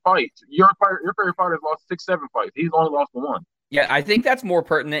one fight. Your favorite fighter's lost 6-7 fights. He's only lost one. Yeah, I think that's more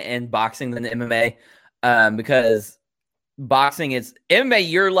pertinent in boxing than MMA, because boxing is MMA.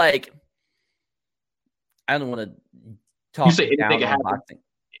 You're like, I don't want to talk. You say anything can happen. Boxing.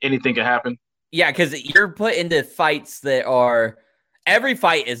 Anything can happen. Yeah, because you're put into fights that are every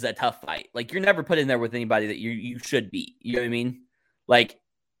fight is a tough fight. Like you're never put in there with anybody that you should beat. You know what I mean? Like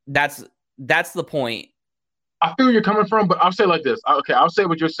that's the point. I feel where you're coming from, but I'll say like this. Okay, I'll say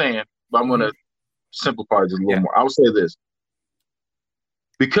what you're saying, but I'm gonna simplify it just a little more. I'll say this.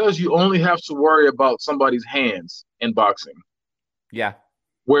 Because you only have to worry about somebody's hands in boxing. Yeah.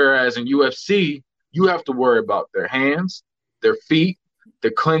 Whereas in UFC, you have to worry about their hands, their feet,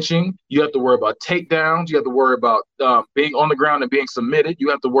 their clinching. You have to worry about takedowns. You have to worry about being on the ground and being submitted. You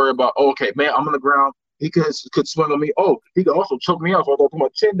have to worry about, okay, man, I'm on the ground. He could swing on me. Oh, he could also choke me out. So I got to put my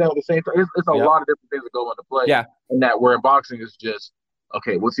chin down at the same time. It's a lot of different things that go into play. Yeah. And that where in boxing is just,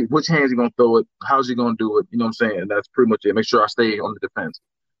 okay, which hands he gonna throw it? How's he gonna do it? You know what I'm saying? And that's pretty much it. Make sure I stay on the defense.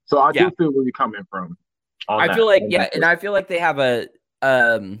 So I do feel where you're coming from. I feel like and I feel like they have a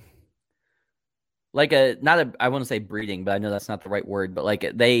like a not a I want to say breeding, but I know that's not the right word, but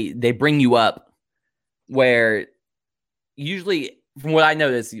like they bring you up where usually from what I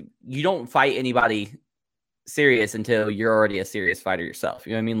notice, you don't fight anybody serious until you're already a serious fighter yourself.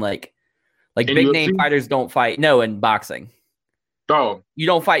 You know what I mean? Like big name fighters don't fight. No, in boxing. Oh. You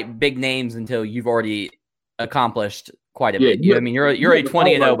don't fight big names until you've already accomplished quite a bit. You know what I mean? You're a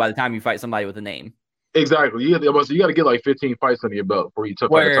 20-0 by the time you fight somebody with a name. Exactly. You got to get like 15 fights under your belt before you took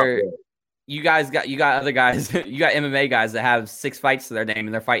like a top belt. You got other guys, you got MMA guys that have 6 fights to their name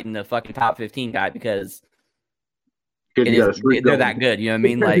and they're fighting the fucking top 15 guy because they're that good. You know what I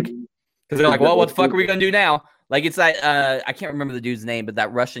mean? Like, because they're like, well, what the fuck are we gonna do now? Like, it's like I can't remember the dude's name, but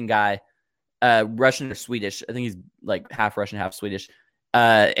that Russian guy, Russian or Swedish, I think he's like half Russian, half Swedish,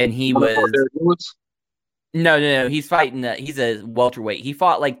 and he was. No. He's fighting. He's a welterweight. He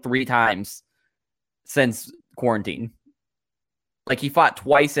fought like 3 times since quarantine. Like he fought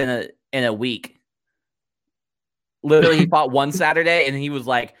twice in a week. Literally, he fought one Saturday, and he was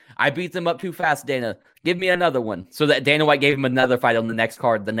like, "I beat them up too fast, Dana. Give me another one." So that Dana White gave him another fight on the next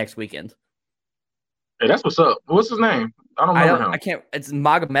card the next weekend. Hey, that's what's up. What's his name? I don't remember him. I can't. It's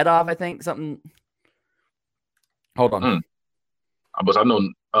Magomedov, I think. Something. Hold on. But I know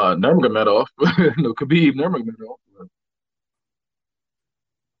Nurmagomedov. No, Khabib Nurmagomedov.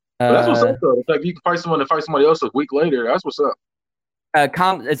 But that's what's up, though. It's like you can fight someone to fight somebody else a week later. That's what's up.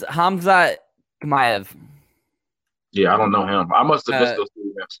 It's Khamzat Chimaev. Yeah, I don't know him. I must have missed those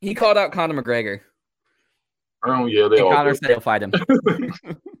 2 events. He called out Conor McGregor. Oh yeah, they all. Conor said he'll fight him.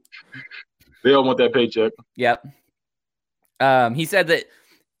 They all want that paycheck. Yep. He said that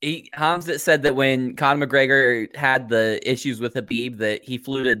Khamzat said that when Conor McGregor had the issues with Khabib, that he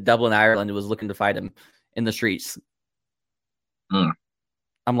flew to Dublin, Ireland, and was looking to fight him in the streets.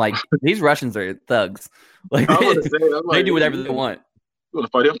 I'm like, these Russians are thugs. Like, they do whatever they want. You want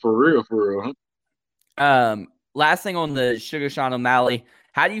to fight him for real, huh? Last thing on the Sugar Sean O'Malley,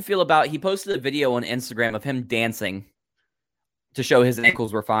 how do you feel about? He posted a video on Instagram of him dancing to show his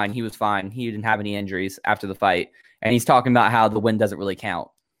ankles were fine. He was fine. He didn't have any injuries after the fight, and he's talking about how the win doesn't really count.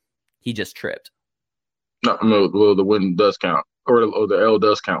 He just tripped. No, the win does count, or the L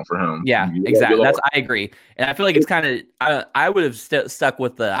does count for him. Yeah, exactly. I agree, and I feel like it's kind of. I would have stuck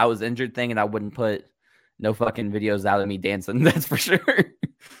with the I was injured thing, and I wouldn't put no fucking videos out of me dancing. That's for sure.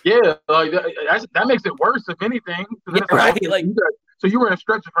 Yeah, like that makes it worse if anything. So then Yeah, it's like, right. okay, Like, so you were in a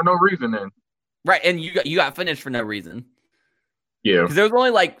stretcher for no reason then. right, and you got finished for no reason Yeah, because there was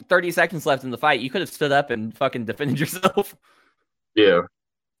only like 30 seconds left in the fight. You could have stood up and fucking defended yourself yeah.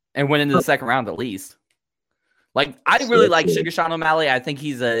 and went into the second round at least. Like, I So really that's like cool. Sugar Sean O'Malley. I think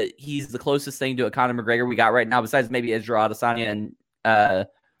he's the closest thing to a Conor McGregor we got right now, besides maybe Israel Adesanya and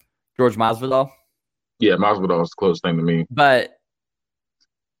George Masvidal. Yeah, Masvidal is the closest thing to me. But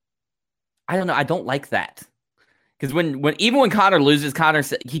I don't know. I don't like that because even when Conor loses, Conor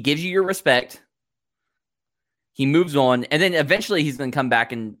he gives you your respect. He moves on, and then eventually he's going to come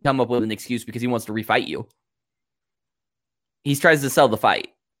back and come up with an excuse because he wants to refight you. He tries to sell the fight,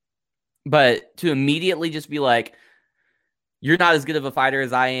 but to immediately just be like, "You're not as good of a fighter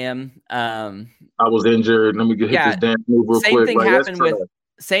as I am." I was injured. Let me hit this Yeah, damn move real same quick. thing Like that's happened with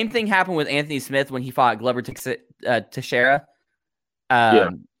same thing happened with Anthony Smith when he fought Glover Teixeira. yeah.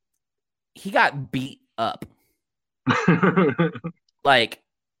 He got beat up. Like,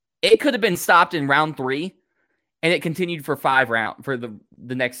 it could have been stopped in round 3, and it continued for 5 rounds for the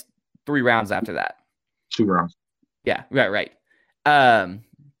next 3 rounds after that. 2 rounds. Yeah, right.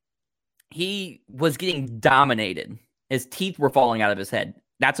 He was getting dominated. His teeth were falling out of his head.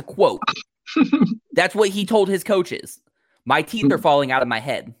 That's a quote. That's what he told his coaches. My teeth are falling out of my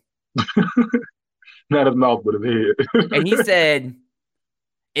head. Not his mouth, but his head. And he said,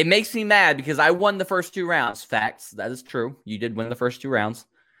 it makes me mad because I won the first 2 rounds. Facts. That is true. You did win the first 2 rounds.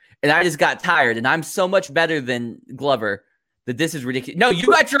 And I just got tired. And I'm so much better than Glover that this is ridiculous. No, you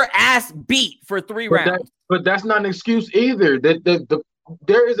got your ass beat for 3 rounds. But that's not an excuse either.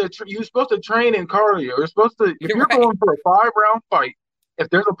 There is you're supposed to train in cardio. You're supposed to, if you're going for a 5-round fight, if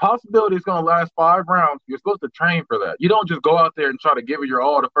there's a possibility it's going to last 5 rounds, you're supposed to train for that. You don't just go out there and try to give it your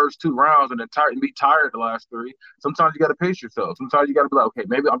all the first 2 rounds and then be tired the last 3. Sometimes you got to pace yourself. Sometimes you got to be like, okay,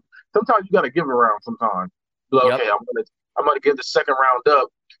 sometimes you got to give a round. Sometimes, be like, okay, I'm gonna give the second round up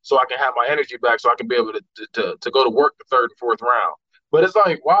so I can have my energy back, so I can be able to go to work the 3rd and 4th round. But it's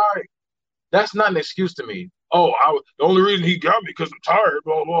like, why? That's not an excuse to me. Oh, the only reason he got me because I'm tired.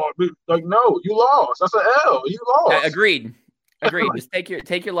 Blah blah. Like, no, you lost. That's an L. You lost. Agreed. Just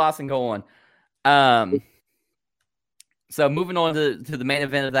take your loss and go on. So moving on to the main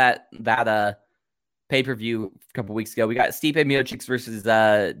event of that pay-per-view a couple weeks ago, we got Stipe Miocic versus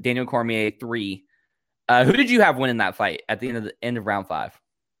Daniel Cormier 3. Who did you have winning that fight at the end of round 5?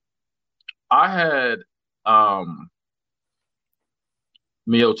 I had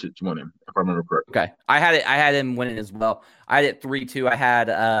Miocic winning, if I remember correctly. Okay. I had him winning as well. I had it 3-2. I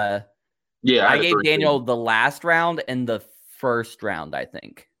had I gave 3-2. Daniel the last round and the first round, I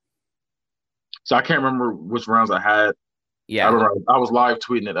think. So I can't remember which rounds I had. Yeah. I was live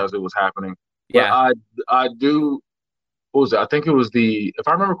tweeting it as it was happening. But yeah. I do, what was it? I think it was if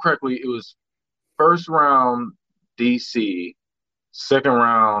I remember correctly, it was first round DC, second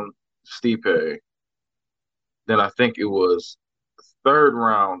round Stipe. Then I think it was 3rd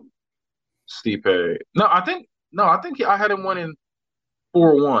round Stipe. I think I had him winning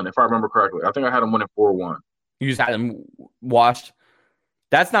 4-1, if I remember correctly. I think I had him winning 4-1. You just had him washed.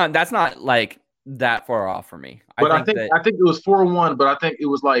 That's not like that far off for me. But I think it was 4-1, but I think it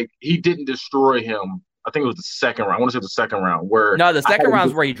was like he didn't destroy him. I think it was the second round. I want to say the second round where the second round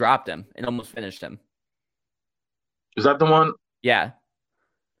is where he dropped him and almost finished him. Is that the one? Yeah.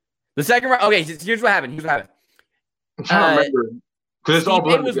 The second round. Okay, here's what happened. I'm trying to remember. Because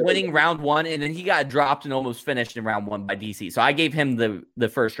Stipe was winning round 1, and then he got dropped and almost finished in round 1 by DC. So I gave him the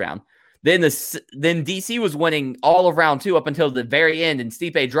first round. Then DC was winning all of round 2 up until the very end, and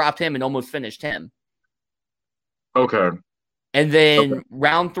Stipe dropped him and almost finished him. Okay. And then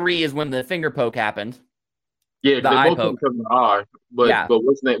round 3 is when the finger poke happened. Yeah, the eye poke. Because of the eye. But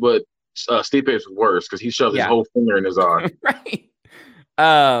what's name? But Stipe's was worse because he shoved his whole finger in his eye. Right.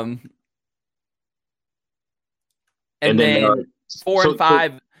 And then 4 and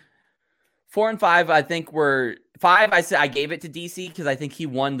 5. 4 and 5, I think were 5. I gave it to DC because I think he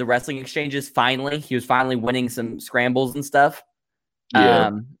won the wrestling exchanges. Finally, he was finally winning some scrambles and stuff.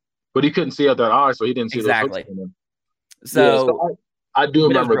 Yeah, but he couldn't see out that eye, so he didn't see exactly. So I do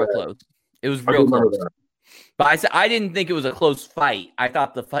remember that. Close. It was real close. But I didn't think it was a close fight. I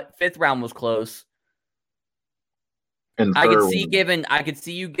thought the 5th round was close. And I could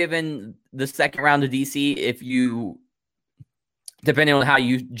see you giving the second round to DC if you, depending on how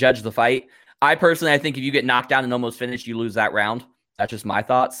you judge the fight. I think if you get knocked down and almost finished, you lose that round. That's just my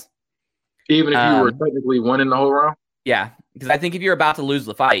thoughts. Even if you were technically winning the whole round? Yeah, because I think if you're about to lose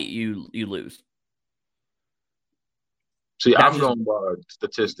the fight, you lose. See, That's I'm just going by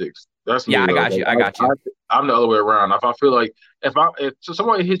statistics. That's yeah. me I though. got you. I got you. I'm the other way around. If I feel like if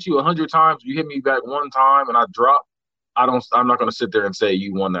somebody hits you 100 times, you hit me back one time, and I drop, I'm not going to sit there and say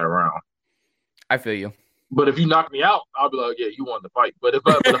you won that round. I feel you. But if you knock me out, I'll be like, yeah, you won the fight. But if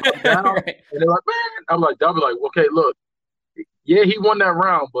I'm down Right. and they're like, man, I'll be like, okay, look, yeah, he won that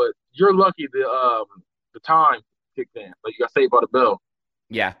round, but you're lucky the time kicked in. Like you got saved by the bell.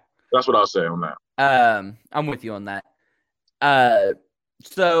 Yeah. That's what I'll say on that. I'm with you on that.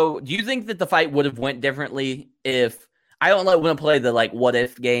 So do you think that the fight would have went differently if I don't want to play the like what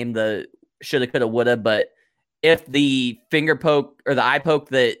if game, the shoulda, coulda, woulda, but if the finger poke or the eye poke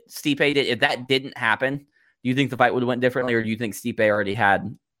that Stipe did, if that didn't happen, do you think the fight would have went differently, or do you think Stipe already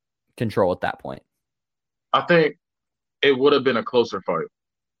had control at that point? I think it would have been a closer fight.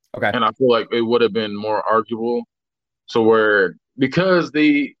 Okay. And I feel like it would have been more arguable. So because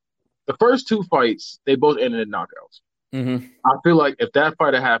the first two fights, they both ended in knockouts. Mm-hmm. I feel like if that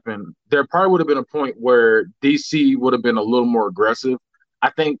fight had happened, there probably would have been a point where DC would have been a little more aggressive. I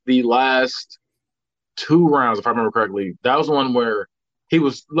think the last two rounds, if I remember correctly, that was one where he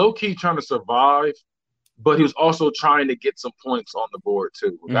was low-key trying to survive, but he was also trying to get some points on the board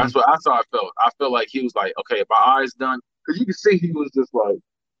too. Mm-hmm. That's how I felt. I felt like he was like, okay, my eye's done. Because you can see he was just like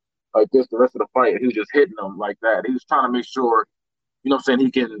this the rest of the fight. He was just hitting them like that. He was trying to make sure, you know what I'm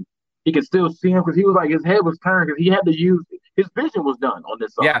saying, he can still see him because he was like his head was turned because he had to use his vision was done on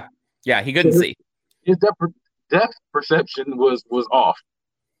this side. Yeah, he couldn't see. His depth perception was off.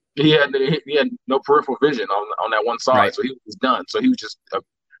 He had no peripheral vision on that one side, right. So he was done. So he was just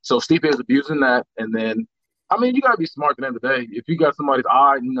so Stipe is abusing that, and then I mean you gotta be smart at the end of the day. If you got somebody's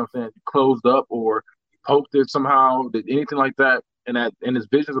eye, you know what I'm saying, closed up or poked it somehow, did anything like that, and his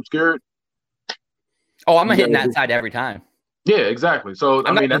vision's obscured. Oh, I'm hitting that side every time. Yeah, exactly. So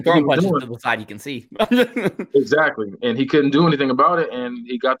I'm not throwing punches to the side you can see. Exactly, and he couldn't do anything about it, and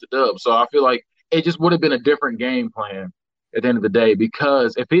he got the dub. So I feel like it just would have been a different game plan at the end of the day,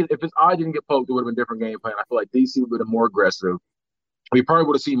 because if his eye didn't get poked, it would have been a different game plan. I feel like DC would have been more aggressive. We probably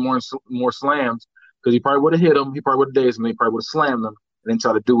would have seen more slams because he probably would have hit him. He probably would have dazed him. He probably would have slammed him and then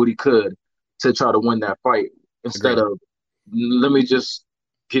try to do what he could to try to win that fight instead of let me just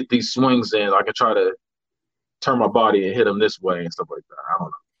get these swings in. I can try to turn my body and hit him this way and stuff like that. I don't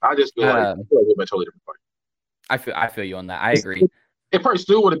know. I just feel like it would have been a totally different fight. I feel you on that. I agree. It probably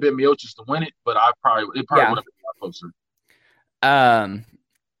still would have been Miocic to win it, but it probably would have been a lot closer.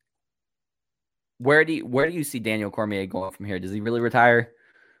 Where do you see Daniel Cormier going from here? Does he really retire,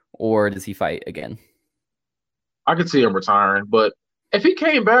 or does he fight again? I could see him retiring, but if he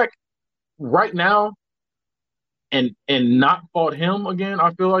came back right now and not fought him again,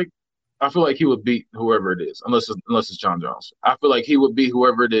 I feel like he would beat whoever it is, unless it's John Jones. I feel like he would beat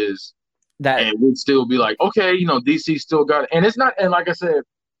whoever it is, and would still be like, okay, you know, DC still got it. And it's not, and like I said,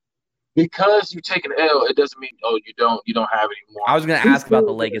 because you take an L, it doesn't mean you don't have any more. I was going to ask about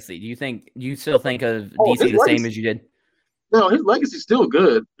the legacy. Do you still think of DC the same as you did? No, his legacy's still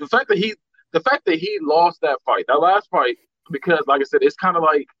good. The fact that he lost that fight, that last fight, because like I said, it's kind of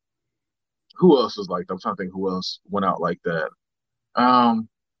like who else was like that? I'm trying to think who else went out like that. I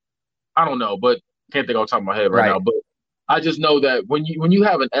don't know, but can't think off the top of my head right now. But I just know that when you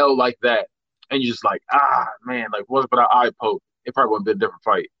have an L like that, and you're just like, man, like what if an eye poke? It probably would have been a different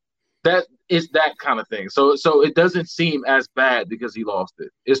fight. That is that kind of thing. So it doesn't seem as bad because he lost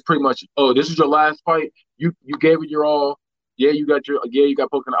it. It's pretty much, this is your last fight. You gave it your all. Yeah, you got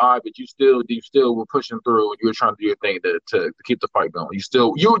poked in the eye, but you still were pushing through, and you were trying to do your thing to keep the fight going.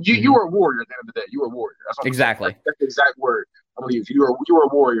 You were a warrior at the end of the day. You were a warrior. That's what exactly. That's the exact word I'm gonna use. You were a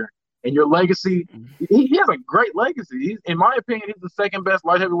warrior, and your legacy. He has a great legacy. In my opinion, he's the second best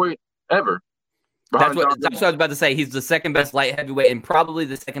light heavyweight ever. That's what I was about to say. He's the second best light heavyweight and probably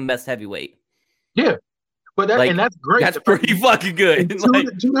the second best heavyweight. Yeah, but that's great. That's pretty fucking good. Two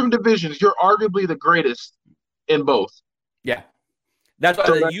different divisions. You're arguably the greatest in both. Yeah, that's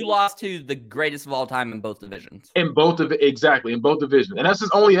why you lost to the greatest of all time in both divisions. In both divisions, and that's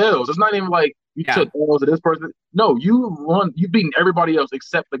his only L's. It's not even like you took L's to this person. No, you've beaten everybody else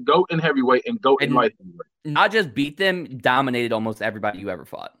except the GOAT in heavyweight and GOAT in light heavyweight. Not just beat them, dominated almost everybody you ever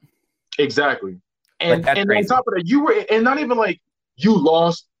fought. Exactly. And on top of that, you were, and not even like you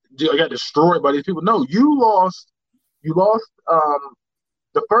lost, I got destroyed by these people. No, you lost.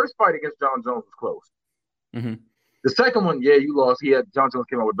 The first fight against John Jones was close. Mm-hmm. The second one, you lost. John Jones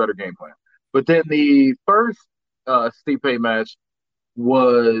came out with a better game plan. But then the first Stipe match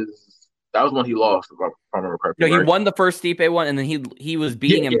was when he lost, if I remember correctly. No, he won the first Stipe one, and then he was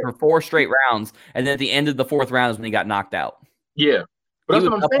beating him for 4 straight rounds, and then at the end of the 4th round is when he got knocked out. Yeah. But that's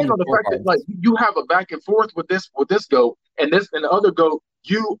what I'm saying, though, the fact that like you have a back and forth with this GOAT, And the other GOAT,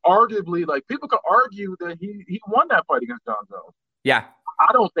 you arguably like people could argue that he won that fight against John Jones. Yeah.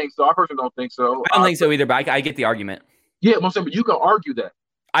 I don't think so. I personally don't think so. I don't think so either, but I get the argument. Yeah, but you can argue that.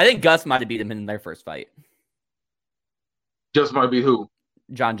 I think Gus might have beat him in their first fight. Gus might be who?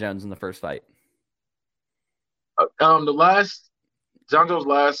 John Jones in the first fight. John Jones'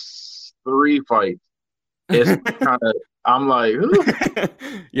 last 3 fights, it's kind of, I'm like,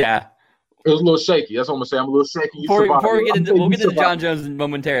 yeah. It was a little shaky. That's what I'm gonna say. I'm a little shaky. Before we get into, we'll get into John Jones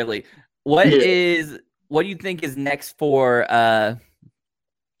momentarily. What do you think is next for Stipe?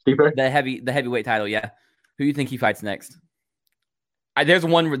 the heavyweight title? Yeah, who do you think he fights next? There's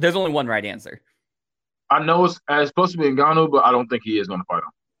only one right answer. I know it's supposed to be Ngannou, but I don't think he is gonna fight him.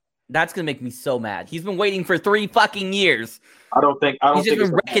 That's gonna make me so mad. He's been waiting for 3 fucking years. He's just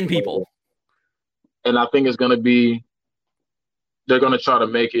been wrecking people. And I think it's gonna be. They're gonna try to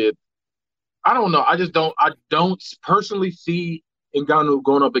make it. I don't know. I don't personally see Ngannou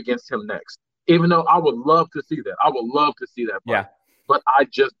going up against him next. Even though I would love to see that. I would love to see that fight. Yeah. But I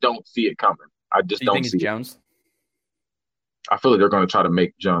just don't see it coming. I just don't see it. Jones? I feel like they're going to try to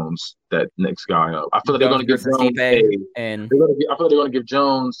make Jones that next guy up. I feel like they're going to give Jones I feel like they're going to give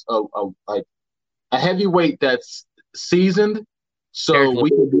Jones a heavyweight that's seasoned, so we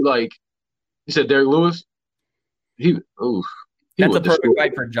can be like. You said Derek Lewis. That's a perfect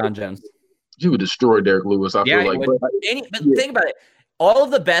fight for John Jones. He would destroy Derek Lewis. I feel like. But think about it. All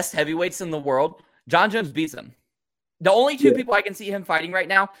of the best heavyweights in the world, John Jones beats them. The only 2 people I can see him fighting right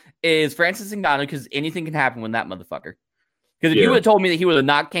now is Francis Ngannou, because anything can happen with that motherfucker. Because if you would have told me that he would have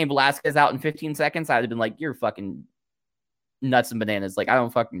knocked Cain Velasquez out in 15 seconds, I'd have been like, you're fucking nuts and bananas. Like, I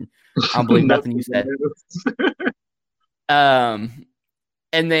don't believe nothing you said. And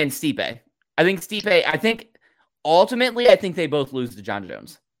then Stipe. I think ultimately, they both lose to John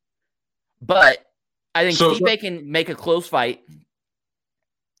Jones. But I think Stipe can make a close fight.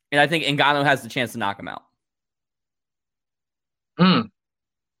 And I think Ngannou has the chance to knock him out.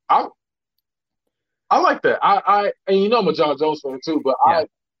 I like that. And you know I'm a John Jones fan too, but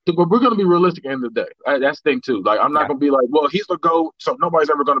but we're gonna be realistic at the end of the day. That's the thing too. Like I'm not gonna be like, well, he's the GOAT, so nobody's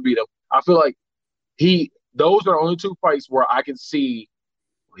ever gonna beat him. I feel like those are the only 2 fights where I can see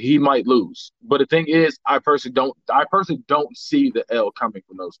he might lose. But the thing is, I personally don't see the L coming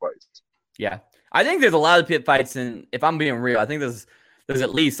from those fights. Yeah. I think there's a lot of pit fights, and if I'm being real, I think there's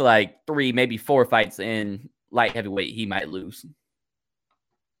at least like 3, maybe 4 fights in light heavyweight he might lose.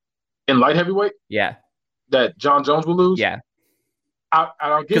 In light heavyweight? Yeah. That John Jones will lose? Yeah. I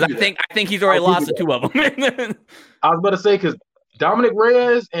don't give you that. Because I think he's already lost to 2 of them. I was about to say, because Dominic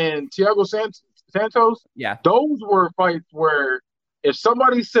Reyes and Thiago Santos, those were fights where if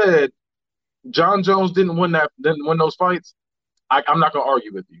somebody said John Jones didn't win those fights, I'm not gonna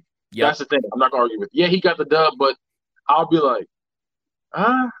argue with you. Yep. That's the thing. I'm not gonna argue with you. Yeah, he got the dub, but I'll be like,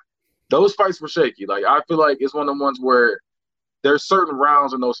 those fights were shaky. Like I feel like it's one of the ones where there's certain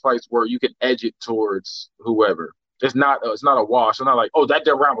rounds in those fights where you can edge it towards whoever. It's not a wash. It's not like, oh, that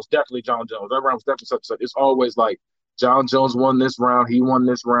round was definitely John Jones. That round was definitely such. It's always like John Jones won this round. He won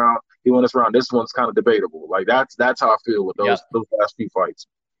this round. He won this round. This one's kind of debatable. Like that's how I feel with those last few fights,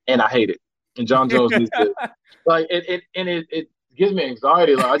 and I hate it. And John Jones needs to like it gives me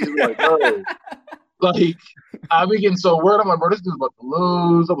anxiety. Like I just be like, oh, like I be getting so worried. I'm like, bro, this dude's about to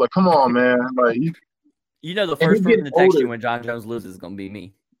lose. I'm like, come on, man. Like the first person to text you when John Jones loses is gonna be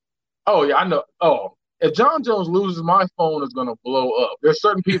me. Oh yeah, I know. Oh, if John Jones loses, my phone is gonna blow up. There's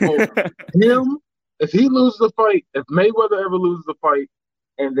certain people. Him. If he loses the fight, if Mayweather ever loses the fight,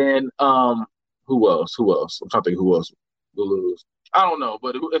 and then who else? I'm trying to think who else will lose. I don't know,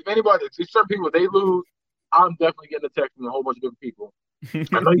 but if anybody, if certain people they lose, I'm definitely getting a text from a whole bunch of different people.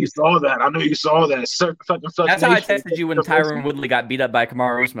 I know you saw that. Such and such. That's how I texted you when Tyron Woodley got beat up by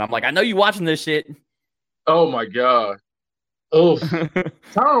Kamaru Usman. I'm like, I know you watching this shit. Oh my god. Oh,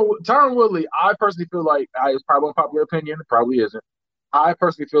 Tyron Woodley. I personally feel like it's probably an unpopular opinion. It probably isn't. I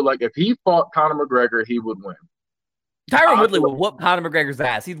personally feel like if he fought Conor McGregor, he would win. Tyron Woodley will whoop Conor McGregor's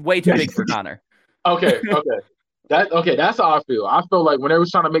ass. He's way too big for Conor. Okay. That's how I feel. I feel like when they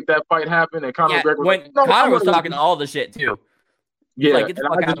was trying to make that fight happen, and Conor McGregor, Conor was talking all the shit too. Yeah, like, get the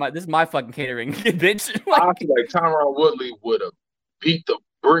fuck out of this is my fucking catering, bitch. I feel like Tyron Woodley would have beat the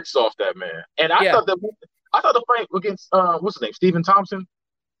bricks off that man. And I thought the fight against what's his name, Stephen Thompson.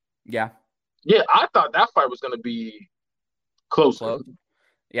 Yeah, I thought that fight was going to be close.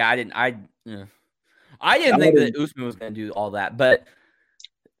 Yeah, I didn't think that Usman was going to do all that, but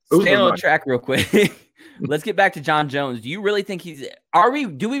stay on the track real quick. Let's get back to John Jones. Do you really think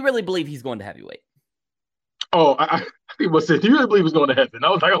do we really believe he's going to heavyweight? Oh, people said, "Do you really believe he's going to heaven?" I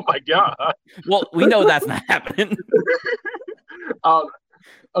was like, "Oh my god." Well, we know that's not happening. um,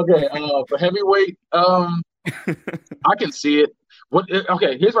 okay, for heavyweight, I can see it.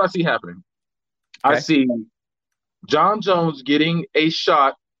 Okay, here's what I see happening. I Okay. see John Jones getting a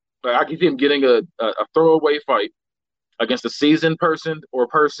shot. I can see him getting a throwaway fight against a seasoned person or a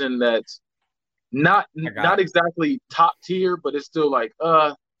person that's not exactly top tier, but it's still like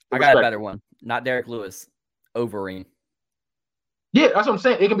I got a better one. Not Derek Lewis. Overeem. Yeah, that's what I'm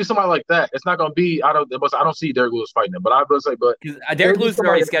saying. It can be somebody like that. It's not gonna be. I don't see Derek Lewis fighting him, but I was say, but Derek Lewis is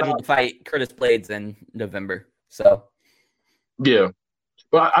already scheduled to fight Curtis Blades in November. So yeah,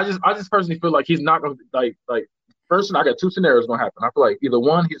 but I just personally feel like he's not gonna like. Person, I got two scenarios gonna happen. I feel like either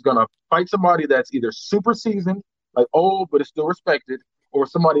one, he's gonna fight somebody that's either super seasoned, like old but is still respected, or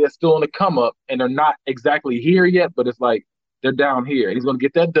somebody that's still on the come up and they're not exactly here yet, but it's like they're down here. And he's gonna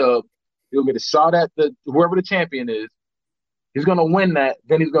get that dub. He'll get a shot at the whoever the champion is. He's gonna win that.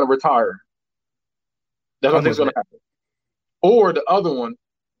 Then he's gonna retire. That's what I think is gonna happen. Or the other one,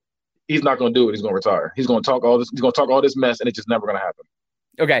 he's not gonna do it. He's gonna retire. He's gonna talk all this. He's gonna talk all this mess, and it's just never gonna happen.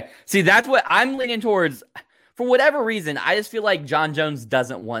 Okay, see, that's what I'm leaning towards. For whatever reason, I just feel like John Jones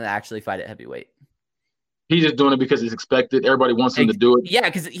doesn't want to actually fight at heavyweight. He's just doing it because it's expected. Everybody wants him to do it. Yeah,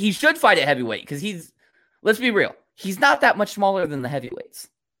 because he should fight at heavyweight. Because let's be real, he's not that much smaller than the heavyweights.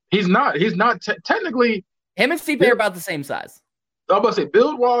 He's not. He's not technically. Him and Stipe are about the same size. I was about to say,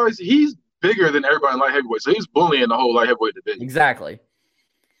 build wise, he's bigger than everybody in light heavyweight. So he's bullying the whole light heavyweight division. Exactly.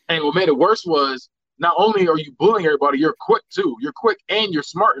 And what made it worse was not only are you bullying everybody, you're quick too. You're quick and you're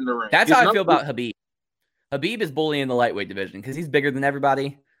smart in the ring. That's how I feel about Khabib. Khabib is bullying the lightweight division because he's bigger than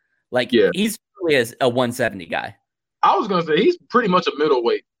everybody. Like, he's really a 170 guy. I was going to say, he's pretty much a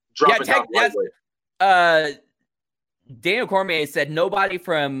middleweight. Dropping down lightweight. Daniel Cormier said nobody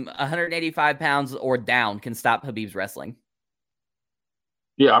from 185 pounds or down can stop Khabib's wrestling.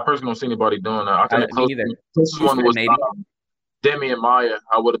 Yeah, I personally don't see anybody doing that. I think the closest one was Demi and Maya.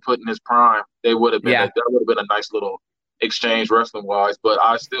 I would have put in his prime. They would have been that would have been a nice little exchange wrestling wise, but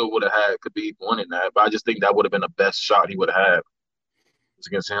I still would have had Khabib winning that. But I just think that would have been the best shot he would have had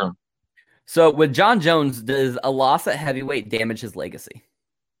against him. So with John Jones, does a loss at heavyweight damage his legacy?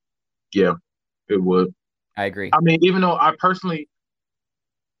 Yeah, it would. I agree. I mean, even though I personally,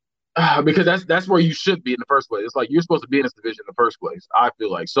 because that's where you should be in the first place. It's like you're supposed to be in this division in the first place. I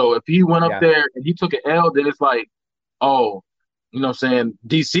feel like so if he went up there and he took an L, then it's like, oh, you know what I'm saying?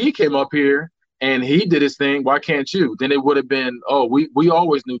 DC came up here and he did his thing. Why can't you? Then it would have been, oh, we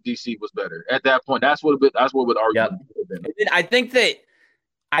always knew DC was better at that point. That's what would argue. Yep. I think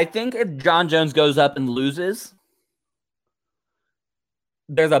if John Jones goes up and loses,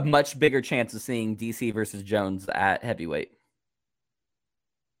 there's a much bigger chance of seeing DC versus Jones at heavyweight.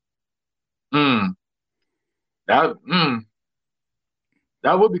 That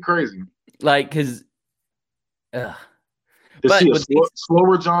would be crazy. Like, because see a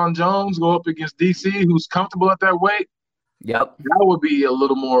slower John Jones go up against DC, who's comfortable at that weight. Yep, that would be a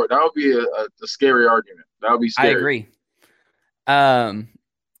little more. That would be a scary argument. That would be scary. I agree.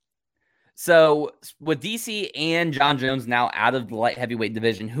 So with DC and John Jones now out of the light heavyweight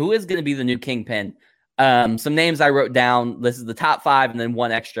division, who is going to be the new kingpin? Some names I wrote down. This is the top 5 and then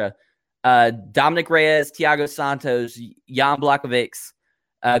one extra. Dominic Reyes, Thiago Santos, Jan Blachowicz,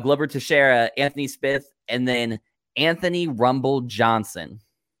 Glover Teixeira, Anthony Smith, and then Anthony Rumble Johnson.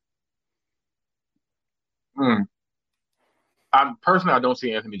 I don't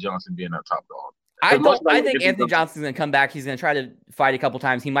see Anthony Johnson being that top dog. I think Anthony Johnson's going to come back. He's going to try to fight a couple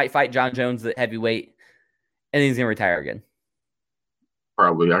times. He might fight John Jones at heavyweight, and then he's going to retire again.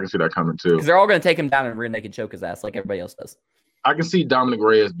 Probably. I can see that coming too. Because they're all going to take him down and rear naked choke his ass like everybody else does. I can see Dominic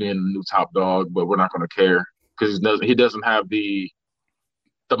Reyes being the new top dog, but we're not going to care because he doesn't have the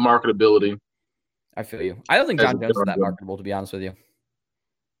marketability. I feel you. I don't think John Jones is that marketable, to be honest with you.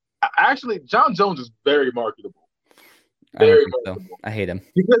 Actually, John Jones is very marketable. Very marketable. So. I hate him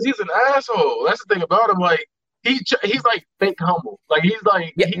because he's an asshole. That's the thing about him. Like he's like fake humble. Like he's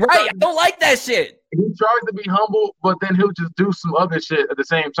like right. I don't like that shit. He tries to be humble, but then he'll just do some other shit at the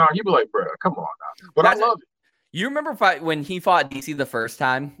same time. You be like, bro, come on now. But I love it. You remember when he fought DC the first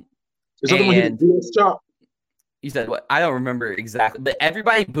time? Is that when he did chop? You said what? I don't remember exactly, but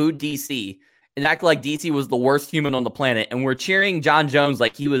everybody booed DC and acted like DC was the worst human on the planet, and we're cheering John Jones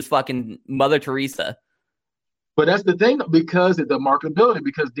like he was fucking Mother Teresa. But that's the thing, because of the marketability.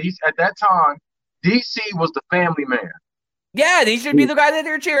 Because DC at that time, DC was the family man. Yeah, he should be the guy that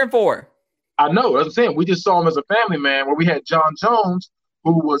they're cheering for. I know. That's what I'm saying. We just saw him as a family man, where we had John Jones,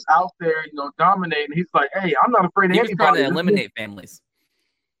 who was out there, dominating. He's like, hey, I'm not afraid of anybody. He was trying to eliminate families.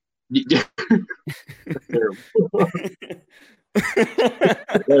 Yeah, that's terrible.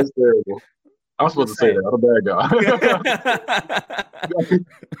 That's terrible. I'm I'm supposed just to say saying. that. I'm a bad guy.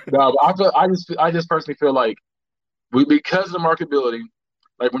 No, but I just personally feel like because of the marketability,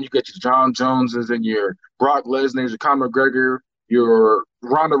 like when you get your John Joneses and your Brock Lesnar's, your Conor McGregor, your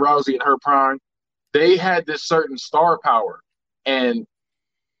Ronda Rousey in her prime, they had this certain star power, and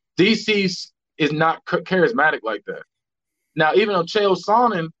DC is not charismatic like that. Now, even though Chael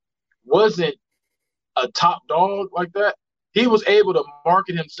Sonnen wasn't a top dog like that, he was able to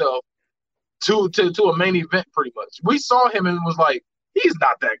market himself to a main event pretty much. We saw him and was like, he's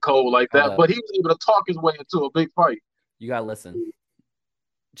not that cold like Hold that, up. but he was able to talk his way into a big fight. You gotta listen.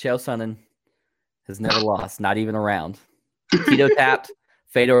 Chael Sonnen has never lost, not even a round. Tito tapped,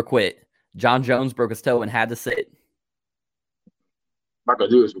 Fedor quit. John Jones broke his toe and had to sit. I'm not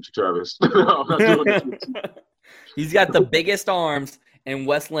gonna do this with you, Travis. No, I'm not doing this with you. He's got the biggest arms in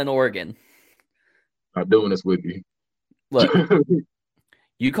Westland, Oregon. Not doing this with you. Look,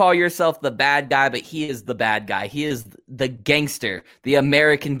 you call yourself the bad guy, but he is the bad guy. He is the gangster, the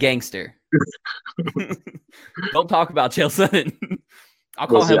American gangster. Don't talk about Chael Sonnen. I'll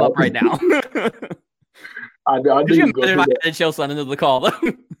call him up right now. I Could knew you you imagine if I added Chael Sonnen into the call?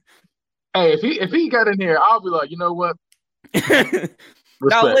 Hey, if he got in here, I'll be like, you know what?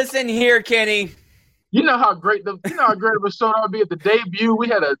 Now listen here, Kenny. You know how great of a show that would be at the debut. We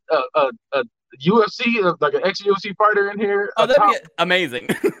had a UFC, like an ex-UFC fighter in here. Oh, that'd be amazing.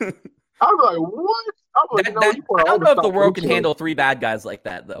 I was like, what? I was like, I don't know if the world can handle 3 bad guys like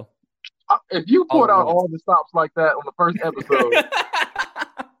that, though. If you pulled out all the stops like that on the first episode,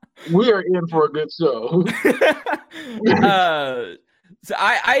 we are in for a good show. So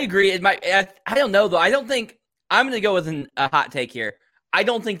I agree. I don't know, though. I don't think I'm going to go with a hot take here. I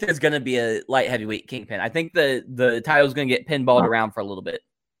don't think there's going to be a light heavyweight kingpin. I think the title's going to get pinballed around for a little bit.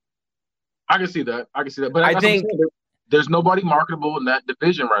 I can see that. But I think there's nobody marketable in that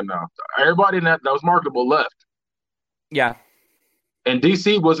division right now. Everybody in that was marketable left. Yeah. And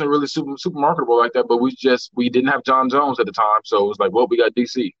DC wasn't really super marketable like that, but we didn't have John Jones at the time, so it was like, well, we got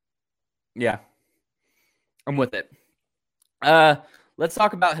DC. Yeah. I'm with it. Let's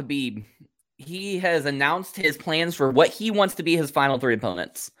talk about Khabib. He has announced his plans for what he wants to be his final 3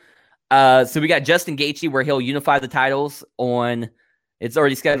 opponents. So we got Justin Gaethje, where he'll unify the titles on. It's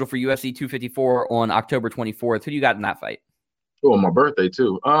already scheduled for UFC 254 on October 24th. Who do you got in that fight? Oh, my birthday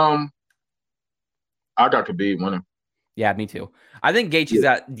too. I got Khabib winning. Yeah, me too. I think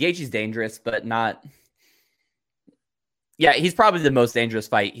Gaethje's dangerous, but not. Yeah, he's probably the most dangerous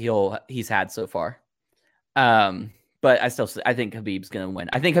fight he's had so far. But I think Khabib's going to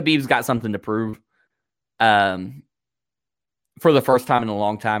win. I think Khabib's got something to prove. For the first time in a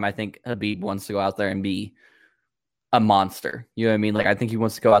long time, I think Khabib wants to go out there and be a monster. You know what I mean? Like, I think he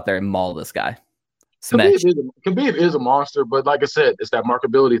wants to go out there and maul this guy. Khabib is a monster, but like I said, it's that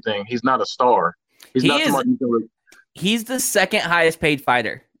marketability thing. He's not a star. He's the second highest paid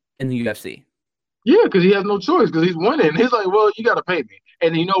fighter in the UFC. Yeah, because he has no choice because he's winning. He's like, well, you got to pay me.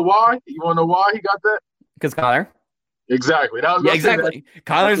 And you know why? You want to know why he got that? Because Conor. Exactly. Exactly.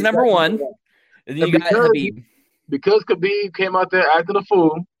 Conor's number one. And then you got Khabib. Because Khabib came out there acting a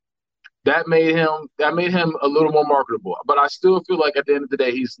fool, that made him a little more marketable. But I still feel like at the end of the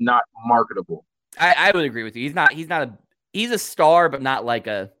day, he's not marketable. I would agree with you. He's a star, but not like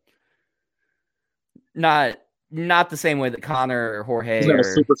not the same way that Conor or Jorge. He's not a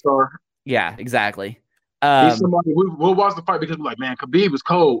superstar. Yeah, exactly. He's somebody we'll watch the fight because we're like, man, Khabib is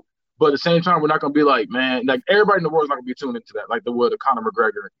cold. But at the same time, we're not going to be like, man, like everybody in the world is not going to be tuned into that, like the would of Conor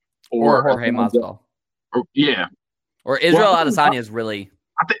McGregor or Jorge Masvidal. Or Israel Adesanya is really.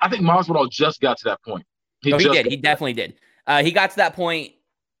 I think Masvidal just got to that point. He did. He definitely did. He got to that point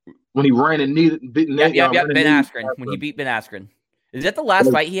when he ran and beat Ben Askren. When he beat Ben Askren. Is that the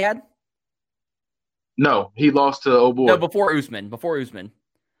last fight he had? No, he lost to old boy. No, before Usman.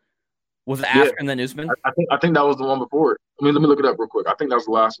 Was it Askren then Usman? I think that was the one before it. I mean, let me look it up real quick. I think that was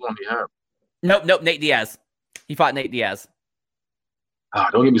the last one he had. Nope. Nate Diaz. He fought Nate Diaz.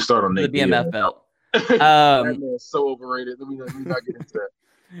 Don't get me started on Nate Diaz. The BMF belt. That man's so overrated. Let me not get into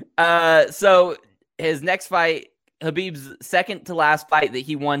that. So his next fight, Khabib's second to last fight that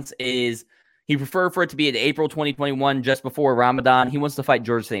he wants is he preferred for it to be in April 2021, just before Ramadan. He wants to fight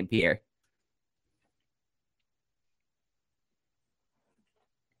George St. Pierre.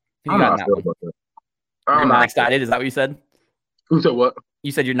 I'm not sure about that. You're not excited? Is that what you said? Who said what?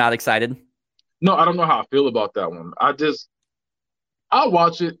 You said you're not excited? No, I don't know how I feel about that one. I'll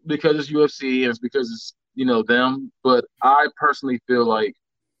watch it because it's UFC and it's because it's, them. But I personally feel like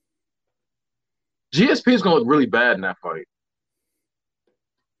GSP is going to look really bad in that fight.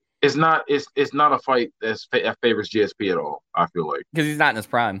 it's not a fight that favors GSP at all. I feel like because he's not in his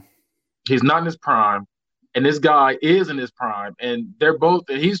prime. he's not in his prime, and this guy is in his prime, and they're both.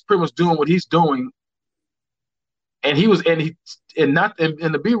 And he's pretty much doing what he's doing, and he was, and he, and not,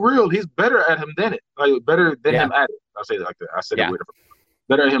 and to be real, he's better at him than it, like better than him at it. I'll say it like that. I said it weird.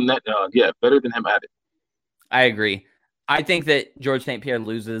 Better at him that, better than him at it. I agree. I think that George St. Pierre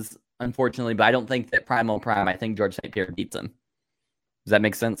loses, unfortunately, but I don't think that prime on prime. I think George St. Pierre beats him. Does that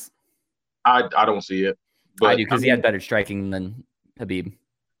make sense? I don't see it. But I do, because he had better striking than Khabib.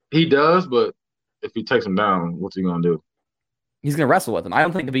 He does, but if he takes him down, what's he gonna do? He's gonna wrestle with him. I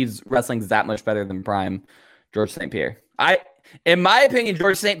don't think Khabib's wrestling is that much better than prime George St. Pierre. In my opinion,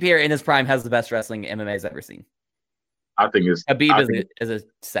 George St. Pierre in his prime has the best wrestling MMA's ever seen. I think it's Khabib is a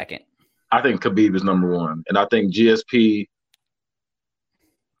second. I think Khabib is number one, and I think GSP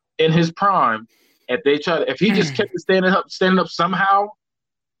in his prime, if he just kept standing up somehow,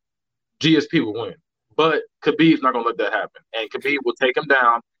 GSP will win. But Khabib's not gonna let that happen, and Khabib will take him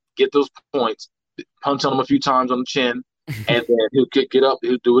down, get those points, punch on him a few times on the chin, and then he'll get up.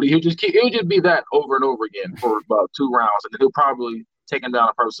 He'll do it. It'll just be that over and over again for about 2 rounds, and then he'll probably take him down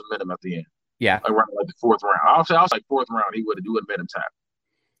and probably submit him at the end. Yeah, around like the 4th round. I was like 4th round. He would have made him tap.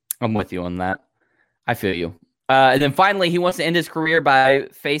 I'm with you on that. I feel you. And then finally, he wants to end his career by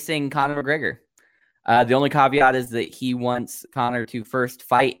facing Conor McGregor. The only caveat is that he wants Conor to first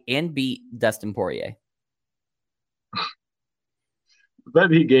fight and beat Dustin Poirier. But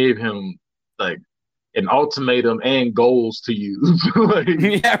he gave him like an ultimatum and goals to use.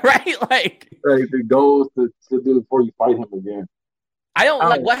 Yeah, right. Like the goals to do before you fight him again. I don't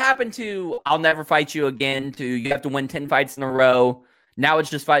like what happened to I'll never fight you again to you have to win 10 fights in a row. Now it's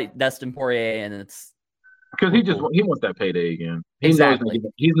just fight Dustin Poirier, and it's because he wants that payday again. Exactly.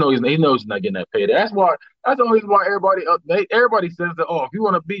 He knows he's not getting that payday. That's the only reason why everybody says that. Oh, if you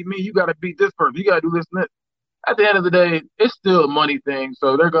want to beat me, you got to beat this person. You got to do this and that. At the end of the day, it's still a money thing.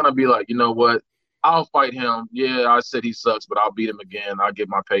 So they're gonna be like, you know what? I'll fight him. Yeah, I said he sucks, but I'll beat him again. I'll get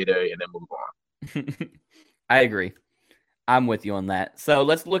my payday and then move on. I agree. I'm with you on that. So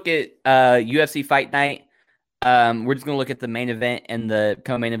let's look at UFC Fight Night. We're just going to look at the main event and the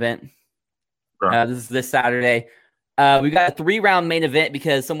co-main event. Right. This is this Saturday. We got a 3-round main event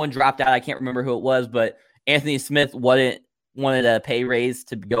because someone dropped out. I can't remember who it was, but Anthony Smith wanted a pay raise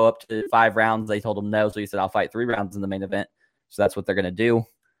to go up to 5 rounds. They told him no, so he said, I'll fight 3 rounds in the main event. So that's what they're going to do.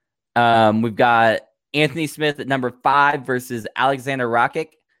 We've got Anthony Smith at number 5 versus Alexander Rakic,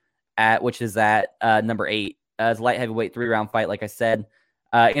 which is at number 8. It's a light heavyweight 3-round fight, like I said.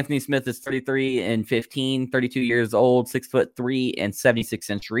 Anthony Smith is 33-15, 32 years old, 6'3" and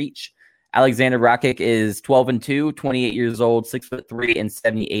 76-inch reach. Alexander Rakic is 12-2, 28 years old, 6'3" and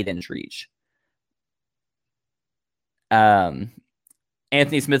 78-inch reach.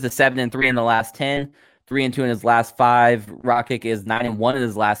 Anthony Smith is 7-3 in the last 10, 3-2 in his last 5. Rakic is 9-1 in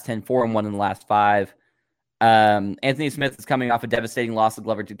his last 10, 4-1 in the last 5. Anthony Smith is coming off a devastating loss to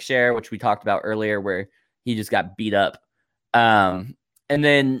Glover Teixeira, which we talked about earlier, where he just got beat up. And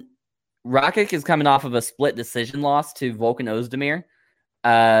then Rakic is coming off of a split decision loss to Volkan Ozdemir.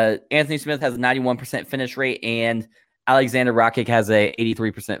 Anthony Smith has a 91% finish rate, and Alexander Rakic has a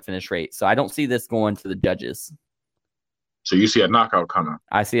 83% finish rate. So I don't see this going to the judges. So you see a knockout coming?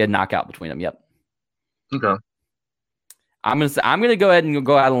 I see a knockout between them. Yep. Okay. I'm gonna go ahead and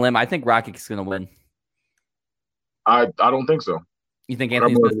go out on a limb. I think Rakic is gonna win. I don't think so. You think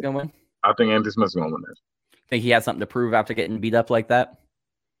Anthony Smith's gonna win? I think Anthony Smith's gonna win this. Think he has something to prove after getting beat up like that?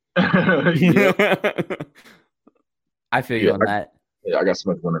 I feel you on that. Yeah, I got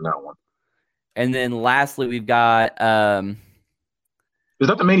Smith winning that one. And then lastly, we've got is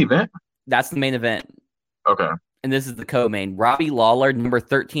that the main event? That's the main event. Okay. And this is the co-main. Robbie Lawler, number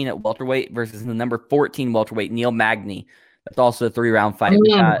 13 at welterweight, versus the number 14 welterweight, Neil Magny. That's also a 3-round fight. It's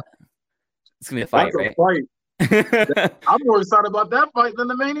going to be a fight, right? I'm more excited about that fight than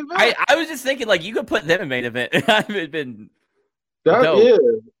the main event. I was just thinking, like, you could put them in main event. I've been dope. Yeah.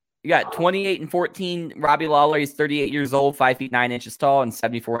 You got 28-14 Robbie Lawler. He's 38 years old, 5 feet 9 inches tall, and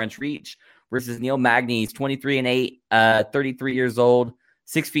 74-inch reach. Versus Neil Magny. He's 23-8, 33 years old,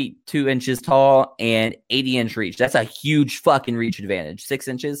 6 feet 2 inches tall, and 80-inch reach. That's a huge fucking reach advantage. 6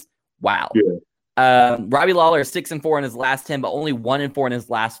 inches. Wow. Yeah. Robbie Lawler is 6-4 in his last 10, but only 1-4 in his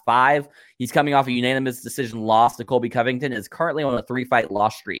last 5. He's coming off a unanimous decision loss to Colby Covington. Is currently on a 3-fight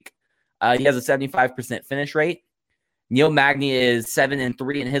loss streak. He has a 75% finish rate. Neil Magny is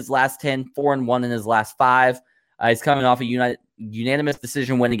 7-3 in his last 10, 4-1 in his last 5. He's coming off a unanimous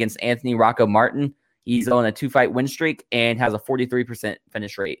decision win against Anthony Rocco Martin. He's on a 2-fight win streak and has a 43%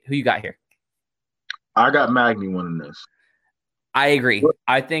 finish rate. Who you got here? I got Magny winning this. I agree.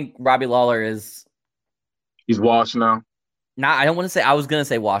 I think Robbie Lawler is He's washed now. not. I don't want to say. I was gonna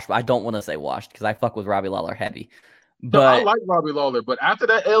say washed, but I don't want to say washed because I fuck with Robbie Lawler heavy. So I But like Robbie Lawler, but after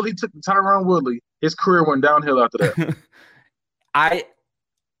that L he took to Tyron Woodley, his career went downhill after that. I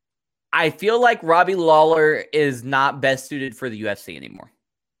I feel like Robbie Lawler is not best suited for the UFC anymore.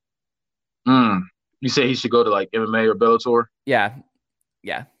 You say he should go to like MMA or Bellator? Yeah.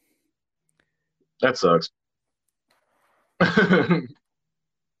 Yeah. That sucks. But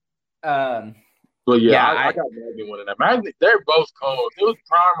Yeah, I got Magny winning that. Magny, they're both cold. If it was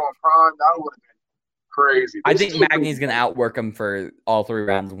prime on prime, that would have been crazy. I think Magny's going to outwork him for all 3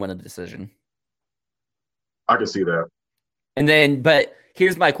 rounds and win a decision. I can see that. And then, but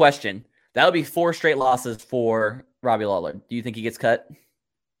here's my question. That'll be 4 straight losses for Robbie Lawler. Do you think he gets cut?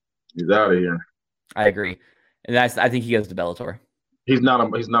 He's out of here. I agree. And I think he goes to Bellator. He's not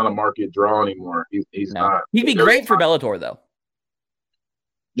a market draw anymore. He's not. He'd be great for Bellator, though.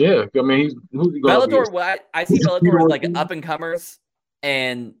 Yeah, I mean, who's he going Bellator, I see Bellator as like up-and-comers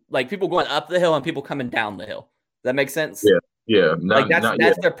and like people going up the hill and people coming down the hill. Does that make sense? Yeah.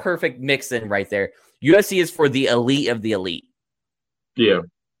 That's the perfect mix-in right there. UFC is for the elite of the elite. Yeah,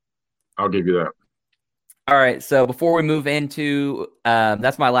 I'll give you that. All right, so before we move into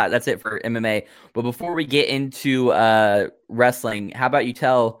that's it for MMA. But before we get into wrestling, how about you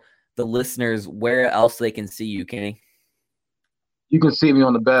tell the listeners where else they can see you, Kenny? You can see me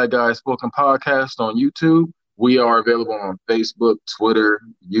on the Bad Guys Spoken podcast on YouTube. We are available on Facebook, Twitter,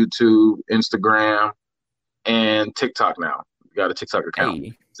 YouTube, Instagram, and TikTok now. We got a TikTok account.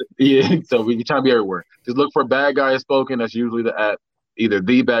 Hey. Yeah, so we trying to be everywhere. Just look for Bad Guys Spoken. That's usually the at either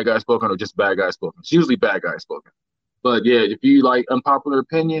the Bad Guys Spoken or just Bad Guys Spoken. It's usually Bad Guys Spoken. But yeah, if you like unpopular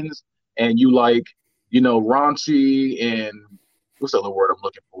opinions and you like, raunchy and what's the other word I'm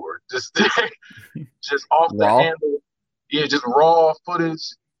looking for? Just off the handle. Yeah, just raw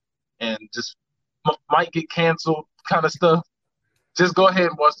footage and just might get canceled kind of stuff. Just go ahead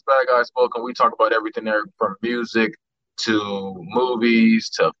and watch the Bad Guys Spoken. We talk about everything there from music to movies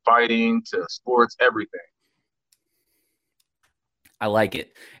to fighting to sports, everything. I like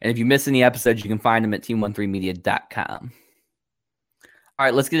it. And if you miss any episodes, you can find them at team13media.com. All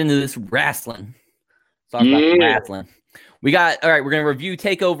right, let's get into this wrestling. Talk about wrestling. We're going to review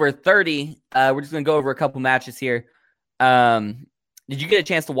TakeOver 30. We're just going to go over a couple matches here. Did you get a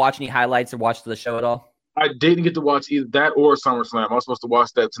chance to watch any highlights or watch the show at all? I didn't get to watch either that or SummerSlam. I was supposed to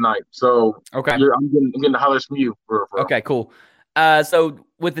watch that tonight. So okay, I'm getting the highlights from you. Okay, cool. So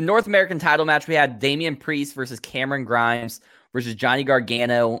with the North American title match, we had Damian Priest versus Cameron Grimes versus Johnny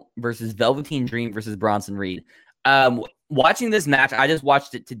Gargano versus Velveteen Dream versus Bronson Reed. Watching this match, I just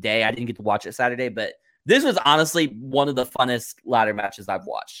watched it today. I didn't get to watch it Saturday, but this was honestly one of the funnest ladder matches I've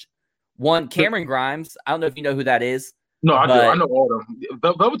watched. One, Cameron Grimes. I don't know if you know who that is. No, I do. I know all of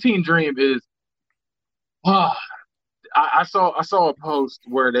them. Velveteen Dream is. I saw a post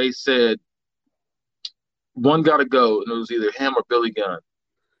where they said one got to go, and it was either him or Billy Gunn,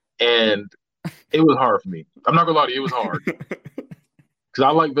 and it was hard for me. I'm not gonna lie to you, it was hard because I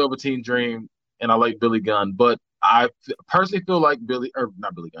like Velveteen Dream and I like Billy Gunn, but I personally feel like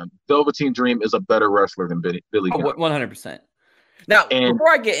Velveteen Dream is a better wrestler than Billy Gunn. 100%. Now, before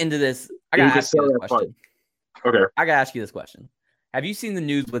I get into this, I gotta ask you this question. Okay. I gotta ask you this question. Have you seen the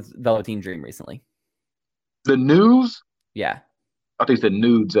news with Velveteen Dream recently? The news? Yeah. I think he said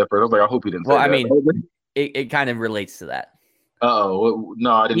nudes at first. I was like, I hope he didn't say that. I mean, it kind of relates to that. Uh-oh.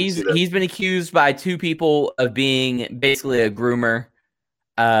 No, I didn't see that. He's been accused by 2 people of being basically a groomer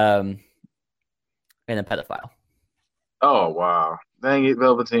and a pedophile. Oh, wow. Dang it,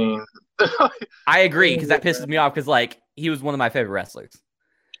 Velveteen. I agree, because that pisses me off, because, he was one of my favorite wrestlers.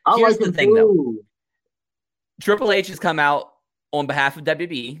 Here's the thing, though. Triple H has come out on behalf of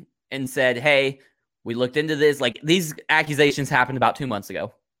WWE and said, hey, we looked into this. These accusations happened about 2 months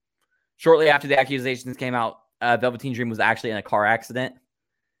ago. Shortly after the accusations came out, Velveteen Dream was actually in a car accident,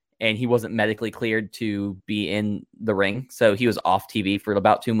 and he wasn't medically cleared to be in the ring. So he was off TV for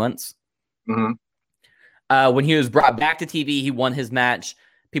about 2 months. Mm-hmm. When he was brought back to TV, he won his match.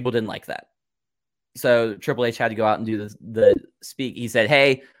 People didn't like that. So Triple H had to go out and do the speak. He said,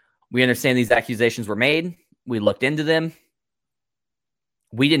 hey, we understand these accusations were made. We looked into them.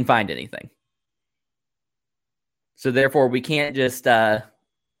 We didn't find anything. So therefore, we can't just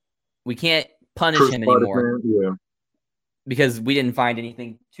we can't punish him anymore. Yeah. Because we didn't find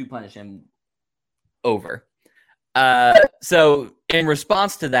anything to punish him over. So in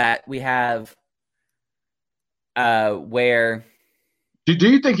response to that, we have where. Do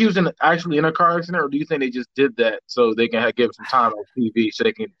you think he was actually in a car accident, or do you think they just did that so they can give him some time on TV so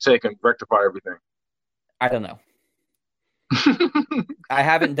they can rectify everything? I don't know. I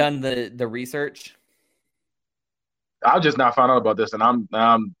haven't done the research. I just not found out about this, and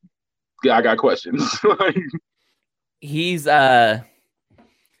yeah, I got questions. Like, He's I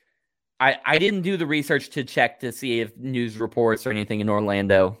didn't do the research to check to see if news reports or anything in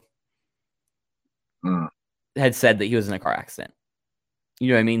Orlando had said that he was in a car accident. You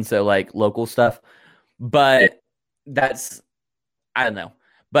know what I mean? So like local stuff. But that's I don't know.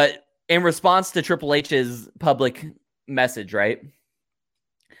 But in response to Triple H's public message, right?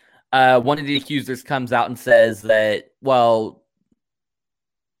 One of the accusers comes out and says that, well,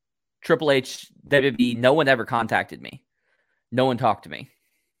 Triple H, WWE, no one ever contacted me. No one talked to me.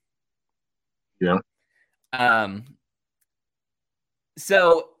 Yeah.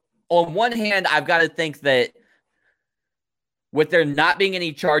 So on one hand, I've got to think that with there not being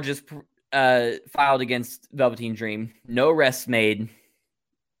any charges filed against Velveteen Dream, no arrests made,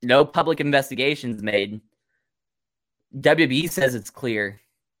 no public investigations made, WWE says it's clear.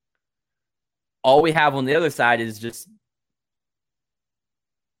 All we have on the other side is just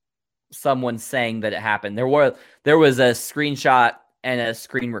someone saying that it happened. There was a screenshot and a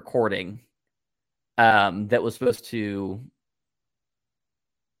screen recording that was supposed to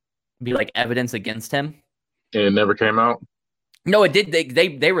be like evidence against him. And it never came out? No, it did.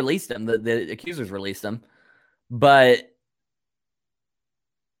 They released him. The accusers released him. But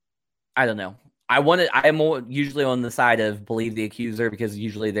I don't know. I'm usually on the side of believe the accuser because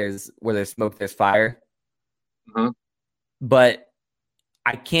usually where there's smoke, there's fire. Mm-hmm. But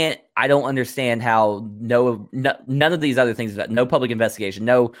I don't understand how none of these other things, no public investigation,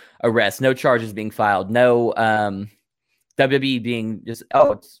 no arrest, no charges being filed, no WWE being just,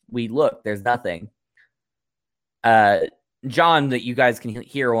 there's nothing. John, that you guys can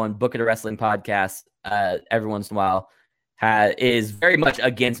hear on Book It a Wrestling podcast every once in a while, is very much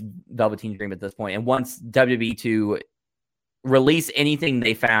against Velveteen Dream at this point and wants WWE to release anything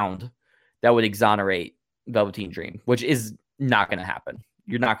they found that would exonerate Velveteen Dream, which is not going to happen.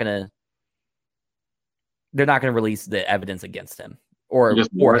 They're not going to release the evidence against him or him.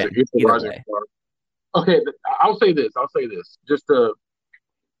 Either way. Okay, I'll say this. Just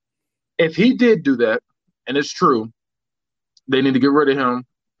if he did do that, and it's true, they need to get rid of him.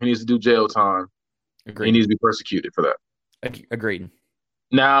 He needs to do jail time. Agreed. He needs to be persecuted for that. Agreed.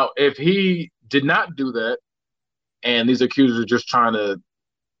 Now, if he did not do that, and these accusers are just trying to,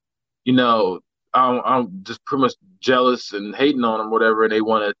 I'm just pretty much jealous and hating on him, whatever, and they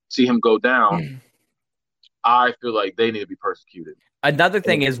want to see him go down, I feel like they need to be persecuted. Another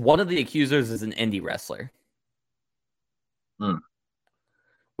thing is one of the accusers is an indie wrestler.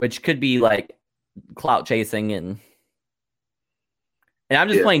 Which could be like clout chasing and I'm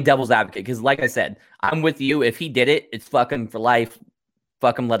just playing devil's advocate because, like I said, I'm with you. If he did it, it's fucking for life.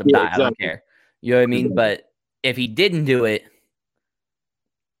 Fuck him, let him die. Exactly. I don't care. You know what I mean? But if he didn't do it,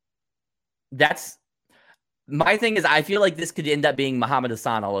 that's my thing. Is I feel like this could end up being Muhammad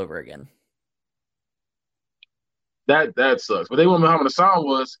Hassan all over again. That sucks. But what Muhammad Hassan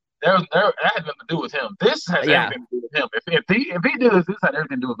was, that had nothing to do with him. This has everything to do with him. If he did this had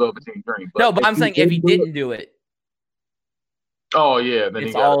everything to do with Velveteen Dream. But I'm saying if he didn't do it. Oh yeah, then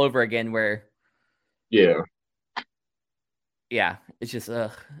it's all over again. Where, yeah, it's just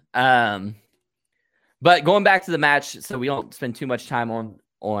But going back to the match, so we don't spend too much time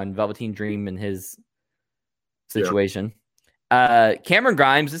on Velveteen Dream and his situation. Yeah. Cameron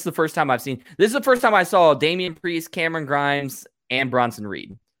Grimes. This is the first time I saw Damian Priest, Cameron Grimes, and Bronson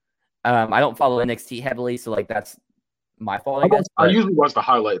Reed. I don't follow NXT heavily, so like that's my fault. I guess. I usually watch the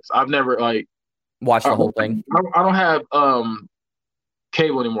highlights. I've never watched the whole thing. I don't have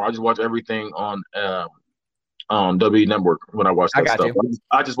cable anymore. I just watch everything on WWE Network when I watch that stuff.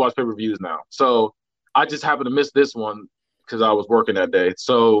 I just watch pay-per-views now. So I just happened to miss this one because I was working that day.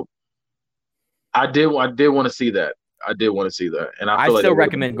 So I did want to see that. And I still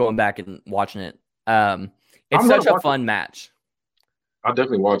recommend going back and watching it. It's such a fun match. I'll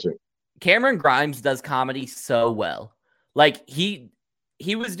definitely watch it. Cameron Grimes does comedy so well. Like he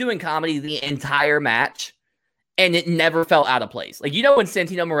was doing comedy the entire match. And it never felt out of place. Like, when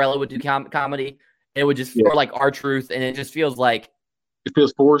Santino Marella would do comedy, it would just feel like R-Truth, and it just feels like... It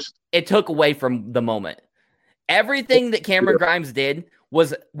feels forced. It took away from the moment. Everything that Cameron Grimes did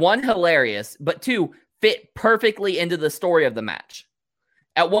was, one, hilarious, but two, fit perfectly into the story of the match.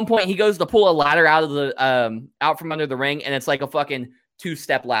 At one point, he goes to pull a ladder out from under the ring, and it's like a fucking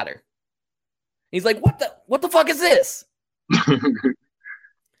 2-step ladder. He's like, what the fuck is this?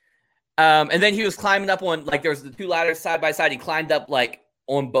 And then he was climbing up on, like, there was the 2 ladders side by side. He climbed up, like,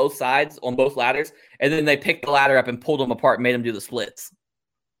 on both ladders. And then they picked the ladder up and pulled them apart and made him do the splits.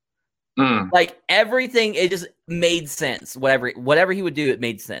 Like everything, it just made sense. Whatever he would do, it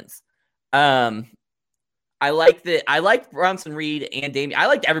made sense. I liked Bronson Reed and Damian. I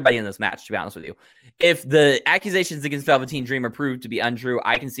liked everybody in this match, to be honest with you. If the accusations against Velveteen Dream are proved to be untrue,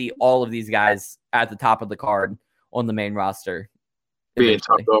 I can see all of these guys at the top of the card on the main roster. Being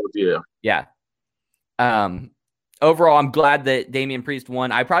top dogs, yeah. Yeah. Overall, I'm glad that Damian Priest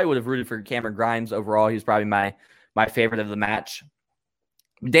won. I probably would have rooted for Cameron Grimes overall. He was probably my favorite of the match.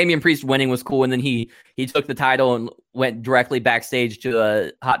 Damian Priest winning was cool, and then he took the title and went directly backstage to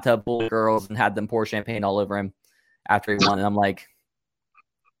a hot tub full of girls and had them pour champagne all over him after he won. And I'm like,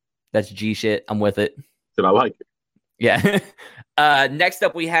 that's G shit. I'm with it. Did I like it? Yeah. Next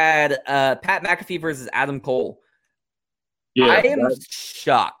up, we had Pat McAfee versus Adam Cole. Yeah, I am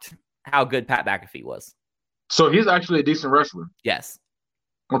shocked how good Pat McAfee was. So he's actually a decent wrestler. Yes.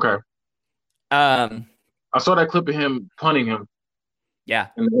 Okay. I saw that clip of him punting him. Yeah.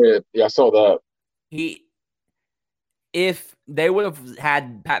 In the head. Yeah, I saw that. If they would have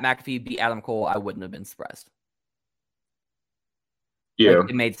had Pat McAfee beat Adam Cole, I wouldn't have been surprised. Yeah.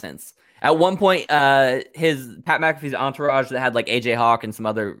 Like, it made sense. At one point, Pat McAfee's entourage that had like AJ Hawk and some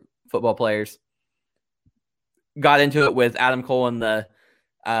other football players got into it with Adam Cole and the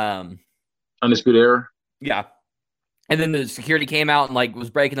Undisputed Era. Yeah. And then the security came out and like was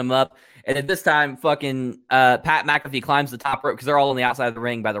breaking them up. And at this time, fucking Pat McAfee climbs the top rope because they're all on the outside of the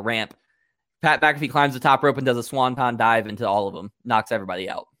ring by the ramp. Pat McAfee climbs the top rope and does a swanton dive into all of them, knocks everybody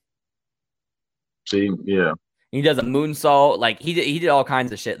out. See, yeah. He does a moonsault. Like he did all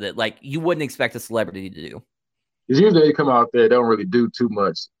kinds of shit that like you wouldn't expect a celebrity to do. Because usually they come out there, they don't really do too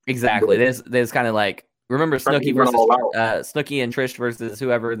much. Exactly. There's kind of like remember Snooki versus Snooki and Trish versus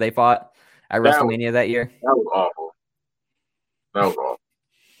whoever they fought at WrestleMania that year. That was awful.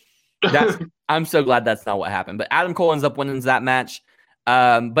 I'm so glad that's not what happened. But Adam Cole ends up winning that match.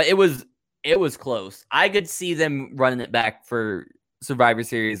 But it was close. I could see them running it back for Survivor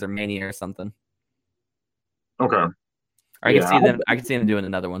Series or Mania or something. Okay. I could see them doing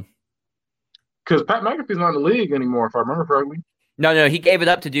another one. Because Pat McAfee's not in the league anymore, if I remember correctly. No, he gave it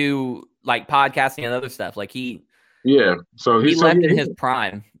up to do like podcasting and other stuff. Like he left in his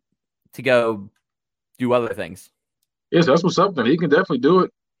prime to go do other things. Yes, that's what's up. Then he can definitely do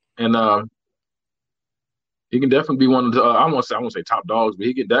it, and he can definitely be one of the. I won't say top dogs, but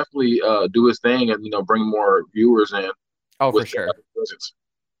he can definitely do his thing and bring more viewers in. Oh, for sure.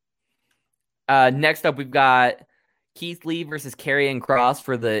 Next up, we've got Keith Lee versus Karrion Kross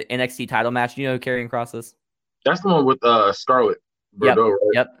for the NXT title match. You know who Karrion Kross is? That's the one with Scarlett Bordeaux, right?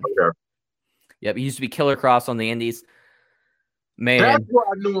 Yep. Okay. Yep. He used to be Killer Kross on the Indies. Man, that's where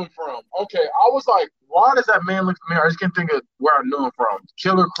I knew him from. Okay, I was like, why does that man look familiar? I just can't think of where I knew him from.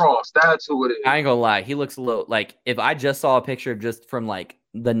 Killer Kross, that's who it is. I ain't gonna lie, he looks a little like if I just saw a picture just from like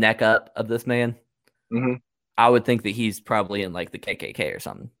the neck up of this man, I would think that he's probably in like the KKK or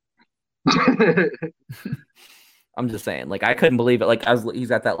something. I'm just saying, like I couldn't believe it. Like he's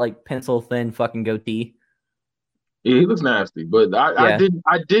got that like pencil thin fucking goatee. Yeah, he looks nasty, but I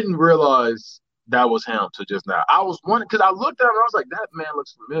didn't realize that was him till just now. I was wondering because I looked at him and I was like, that man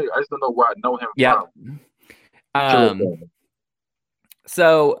looks familiar. I just don't know where I know him from.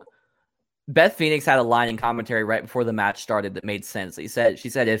 So Beth Phoenix had a line in commentary right before the match started that made sense. She said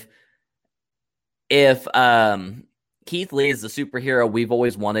if Keith Lee is the superhero we've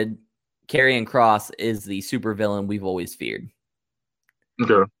always wanted, Karrion Kross is the supervillain we've always feared.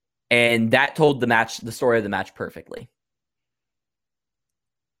 Okay. And that told the story of the match perfectly.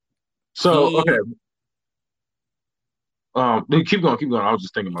 So, okay. Dude, keep going. I was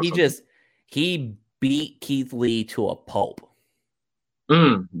just thinking about something. He beat Keith Lee to a pulp.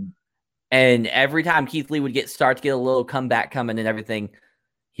 And every time Keith Lee would start to get a little comeback coming and everything,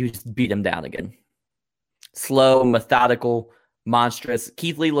 he would just beat him down again. Slow, methodical, monstrous.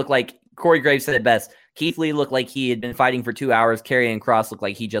 Keith Lee looked like, Corey Graves said it best, Keith Lee looked like he had been fighting for 2 hours. Karrion Kross looked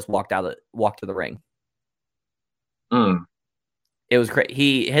like he just walked to the ring. It was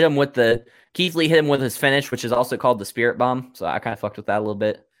crazy. Keith Lee hit him with his finish, which is also called the Spirit Bomb. So I kind of fucked with that a little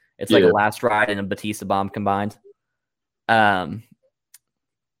bit. It's like a last ride and a Batista Bomb combined. I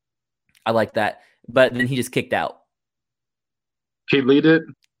like that. But then he just kicked out. Keith Lee did?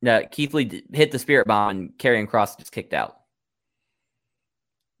 No, Keith Lee hit the Spirit Bomb and Karrion Kross just kicked out.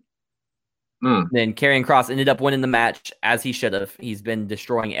 Then Karrion Kross ended up winning the match as he should have. He's been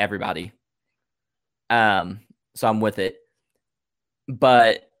destroying everybody. So I'm with it.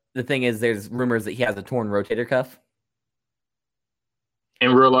 But the thing is, there's rumors that he has a torn rotator cuff.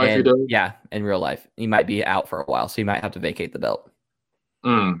 In real life, he does? Yeah, in real life. He might be out for a while, so he might have to vacate the belt.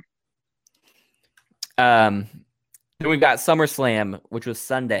 Then we've got SummerSlam, which was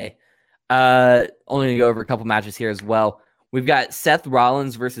Sunday. Only going to go over a couple matches here as well. We've got Seth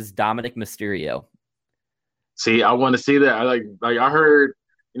Rollins versus Dominic Mysterio. See, I want to see that. I heard,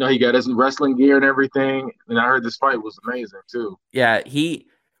 he got his wrestling gear and everything, and I heard this fight was amazing too. Yeah,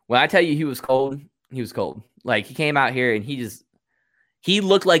 when I tell you he was cold, he was cold. Like, he came out here and he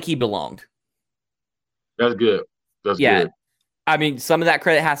looked like he belonged. That's good. That's good. I mean, some of that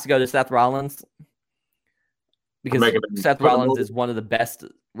credit has to go to Seth Rollins because Seth Rollins is one of the best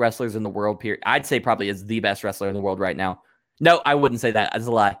wrestlers in the world, period. I'd say probably is the best wrestler in the world right now. No, I wouldn't say that. That's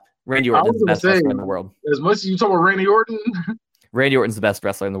a lie. Randy Orton is the best wrestler in the world. As much as you talk about Randy Orton. Randy Orton's the best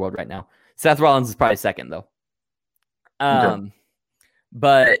wrestler in the world right now. Seth Rollins is probably second, though. Okay.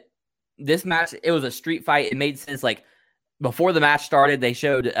 But this match, it was a street fight. It made sense. Like, before the match started, they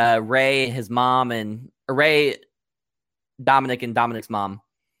showed Ray, his mom, and Ray, Dominic, and Dominic's mom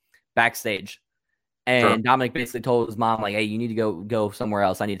backstage. And Dominic basically told his mom, like, hey, you need to go somewhere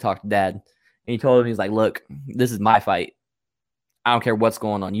else. I need to talk to Dad. And he told him, he's like, look, this is my fight. I don't care what's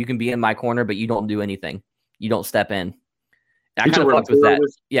going on. You can be in my corner, but you don't do anything. You don't step in. And I kind of fucked with that.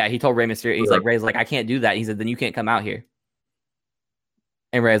 Yeah, he told Rey Mysterio. He's like, Ray's like, I can't do that. He said, then you can't come out here.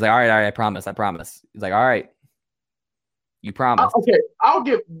 And Ray's like, all right, I promise. He's like, all right. You promise.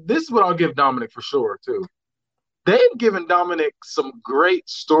 Okay, this is what I'll give Dominic for sure, too. They've given Dominic some great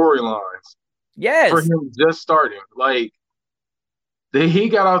storylines. Yes. For him just starting. Like, he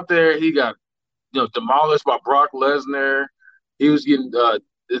got out there, he got, demolished by Brock Lesnar. He was getting the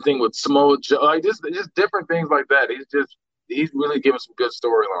thing with Samoa Joe, like just different things like that. He's really giving some good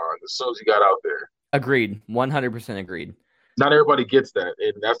storylines as soon as he got out there. Agreed, 100% agreed. Not everybody gets that,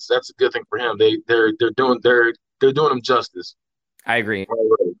 and that's a good thing for him. They're doing him justice. I agree.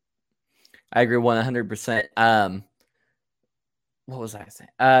 Right. I agree 100%. What was I saying?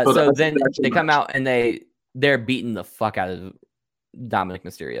 So then they come out and they're beating the fuck out of Dominic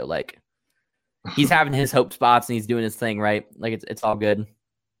Mysterio. Like, he's having his hope spots and he's doing his thing, right? Like, it's all good.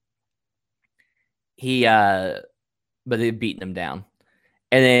 But they're beating him down.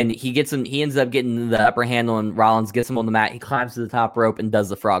 And then he ends up getting the upper hand on Rollins, gets him on the mat. He climbs to the top rope and does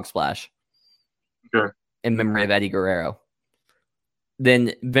the frog splash. Okay. In memory of Eddie Guerrero.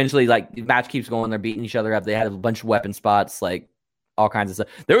 Then eventually, like, the match keeps going. They're beating each other up. They had a bunch of weapon spots, like all kinds of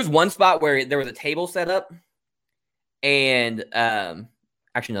stuff. There was one spot where there was a table set up. And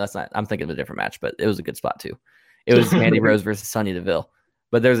actually, no, that's not. I'm thinking of a different match, but it was a good spot too. It was Mandy Rose versus Sonya Deville.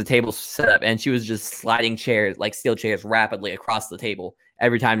 But there was a table set up, and she was just sliding chairs, like steel chairs, rapidly across the table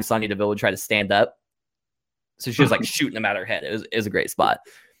every time Sonya Deville would try to stand up. So she was like shooting them at her head. It was a great spot.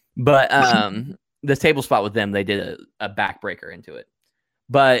 But the table spot with them, they did a backbreaker into it.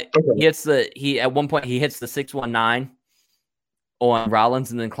 But at one point he hits the 619 on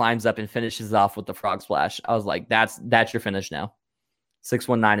Rollins and then climbs up and finishes off with the frog splash. I was like, that's your finish now.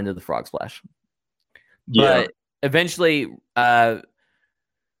 619 into the frog splash. Yeah. But eventually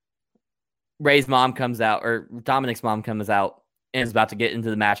Ray's mom comes out, or Dominic's mom comes out and is about to get into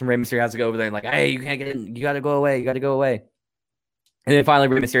the match. And Rey Mysterio has to go over there and like, hey, you can't get in. You got to go away. You got to go away. And then finally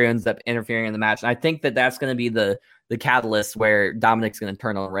Rey Mysterio ends up interfering in the match. And I think that's going to be the catalyst where Dominic's going to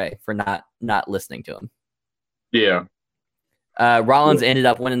turn on Rey for not listening to him. Yeah. Rollins ended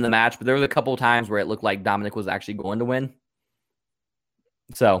up winning the match, but there was a couple of times where it looked like Dominic was actually going to win.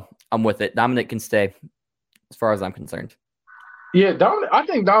 So I'm with it. Dominic can stay as far as I'm concerned. Yeah, I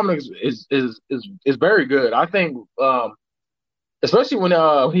think Dominic is very good. I think, especially when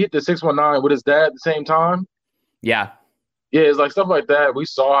he hit the 619 with his dad at the same time. Yeah, it's like stuff like that. We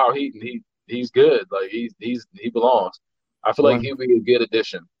saw how he's good. Like he belongs. I feel like he'd be a good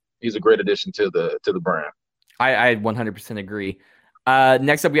addition. He's a great addition to the brand. I 100% agree.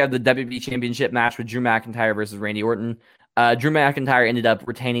 Next up, we have the WWE Championship match with Drew McIntyre versus Randy Orton. Drew McIntyre ended up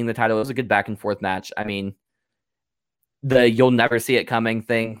retaining the title. It was a good back and forth match. I mean, the "you'll never see it coming"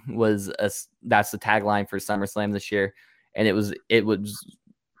 thing that's the tagline for SummerSlam this year, and it was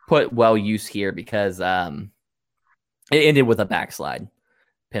put well use here because it ended with a backslide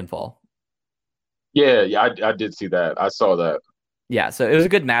pinfall. Yeah, I did see that. I saw that. Yeah, so it was a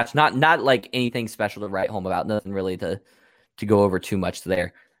good match. Not like anything special to write home about. Nothing really to go over too much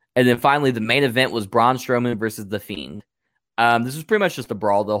there. And then finally, the main event was Braun Strowman versus The Fiend. This was pretty much just a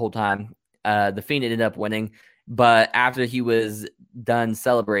brawl the whole time. The Fiend ended up winning. But after he was done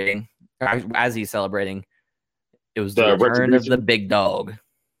celebrating, or as he's celebrating, it was the return of the big dog.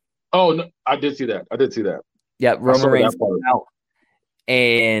 Oh, no, I did see that. Yeah, Roman Reigns came out.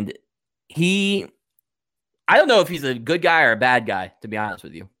 And I don't know if he's a good guy or a bad guy, to be honest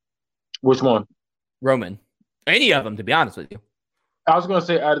with you. Which one? Roman. Any of them, to be honest with you. I was going to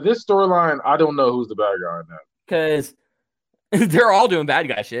say, out of this storyline, I don't know who's the bad guy in that. Because they're all doing bad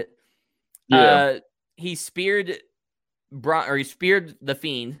guy shit. Yeah. He speared he speared the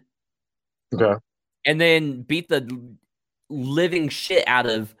Fiend. Okay. And then beat the living shit out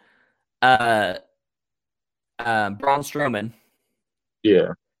of Braun Strowman.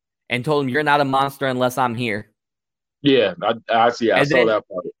 Yeah. And told him, "You're not a monster unless I'm here." Yeah. I see. I saw that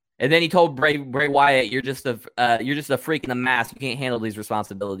part. And then he told Bray Wyatt, "You're just a freak in a mask. You can't handle these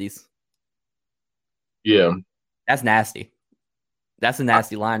responsibilities." Yeah. That's nasty. That's a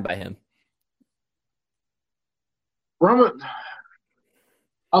nasty line by him. Roman,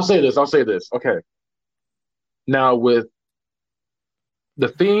 I'll say this. Okay. Now with the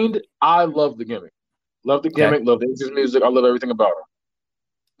Fiend, I love the gimmick. Love the gimmick. Love the entrance music. I love everything about him.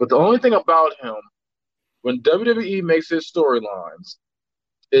 But the only thing about him, when WWE makes his storylines,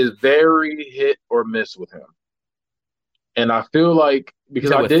 is very hit or miss with him. And I feel like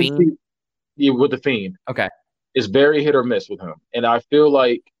because I did see with the Fiend, okay, it's very hit or miss with him. And I feel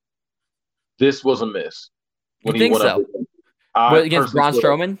like this was a miss when he went up against Braun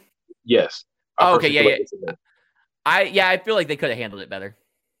Strowman. Yes. Okay, yeah. I feel like they could have handled it better.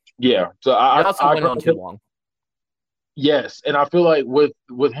 Yeah. So I also went on too long. Yes, and I feel like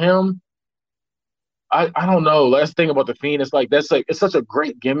with him, I don't know. That's the thing about the Fiend. It's like it's such a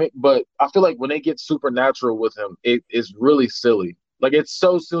great gimmick, but I feel like when they get supernatural with him, it's really silly. Like it's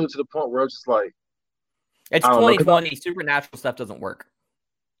so silly to the point where it's just like it's 2020. Supernatural stuff doesn't work.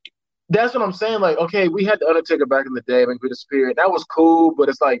 That's what I'm saying. Like, okay, we had the Undertaker back in the day, and the Spirit. That was cool, but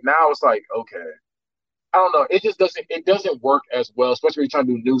it's like now it's like okay. I don't know. It just doesn't work as well, especially when you're trying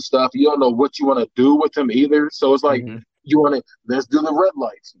to do new stuff. You don't know what you want to do with him either. So it's like you want to let's do the red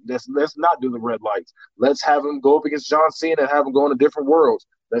lights. Let's not do the red lights. Let's have him go up against John Cena and have him go into different worlds.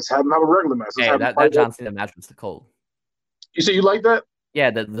 Let's have him have a regular match. Hey, that John Cena match was cold. You see, you like that? Yeah,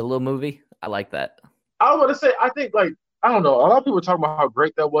 the little movie. I like that. I was going to say, I think like I don't know. A lot of people were talking about how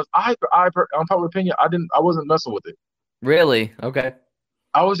great that was. On popular opinion, I wasn't messing with it. Really? Okay.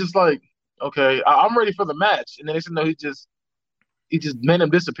 I was just like, okay, I'm ready for the match. And then they said, no, he just made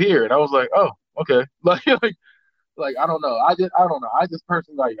him disappear. And I was like, oh, okay. Like I don't know. I don't know. I just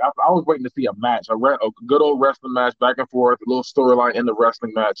personally like I was waiting to see a match, a good old wrestling match, back and forth, a little storyline in the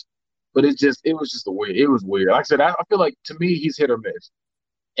wrestling match. But it was just weird. It was weird. Like I said, I feel like to me he's hit or miss.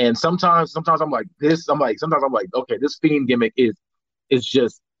 And sometimes I'm like this. Sometimes I'm like, okay, this Fiend gimmick is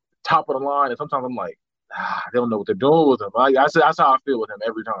just top of the line. And sometimes I'm like, they don't know what they're doing with him. That's how I feel with him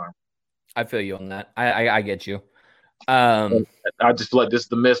every time. I feel you on that. I get you. I just feel like this is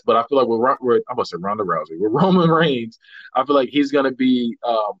the miss, but I feel like I'm about to say Ronda Rousey. With Roman Reigns, I feel like he's going to be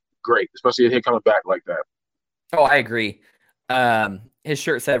great, especially if he's coming back like that. Oh, I agree. His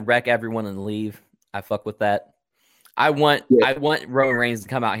shirt said "Wreck everyone and leave." I fuck with that. I want Roman Reigns to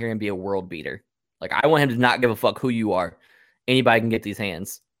come out here and be a world beater. Like I want him to not give a fuck who you are. Anybody can get these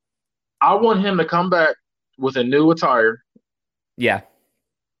hands. I want him to come back with a new attire. Yeah.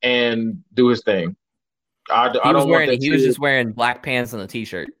 And do his thing. He was just wearing black pants and a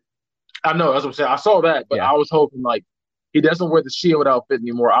t-shirt. I know, that's what I'm saying. I saw that, but I was hoping like he doesn't wear the Shield outfit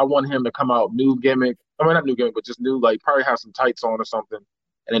anymore. I want him to come out new gimmick. I mean, not new gimmick, but just new, like probably have some tights on or something,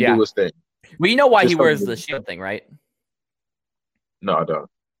 and then do his thing. Well, you know why he wears the Shield thing, right? No, I don't.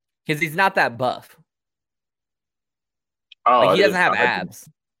 Because he's not that buff. Oh, like he doesn't have abs.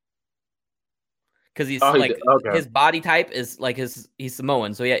 Because he's his body type is like he's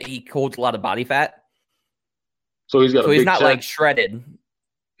Samoan, so he holds a lot of body fat. So he's got. So he's not like shredded.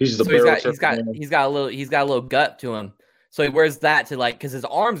 He's just he's got a little gut to him. So he wears that to like because his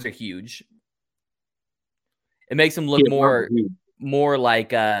arms are huge. It makes him look more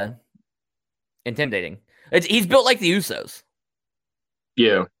like intimidating. He's built like the Usos.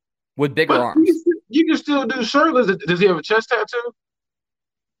 Yeah, with bigger arms. You can still do shirtless. Does he have a chest tattoo?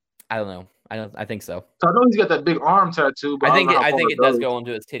 I don't know. I think so. So I know he's got that big arm tattoo. But I think it does go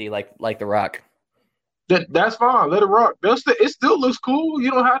into his titty like The Rock. That's fine. Let it rock. It still looks cool.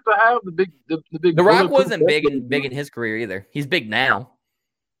 You don't have to have the big. The Rock wasn't big in his career either. He's big now.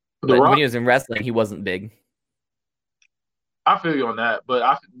 But when he was in wrestling, he wasn't big. I feel you on that,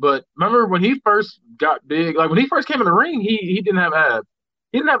 but remember when he first got big? Like when he first came in the ring, he didn't have abs.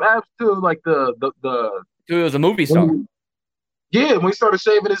 He didn't have abs till like the. He was a movie star. When he started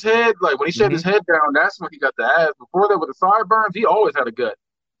shaving his head, like when he shaved his head down, that's when he got the abs. Before that, with the sideburns, he always had a gut,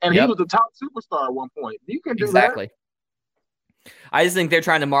 and he was the top superstar at one point. You can do that. I just think they're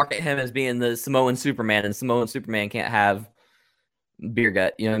trying to market him as being the Samoan Superman, and Samoan Superman can't have beer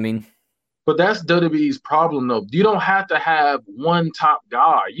gut. You know what I mean? But that's WWE's problem, though. You don't have to have one top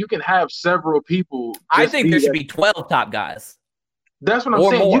guy. You can have several people. I think there should be 12 top guys. That's what I'm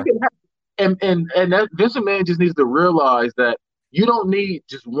saying. More. You can have, and that Vince McMahon just needs to realize that You don't need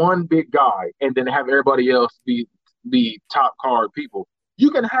just one big guy and then have everybody else be top card people. You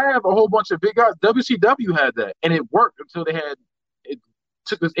can have a whole bunch of big guys. WCW had that, and it worked until it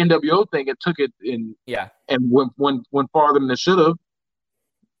took this NWO thing and took it in and went farther than it should have.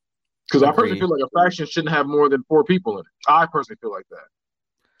 Because I personally feel like a faction shouldn't have more than 4 people in it. I personally feel like that.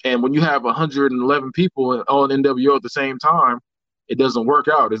 And when you have 111 people on NWO at the same time, it doesn't work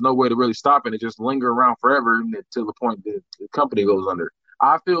out. There's no way to really stop it. It just linger around forever until the point that the company goes under.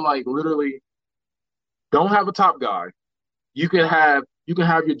 I feel like literally don't have a top guy. You can have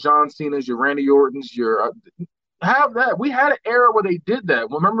your John Cena's, your Randy Orton's, your have that. We had an era where they did that.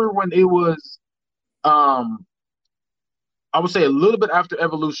 Remember when it was I would say a little bit after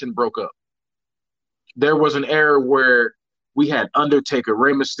Evolution broke up. There was an era where we had Undertaker,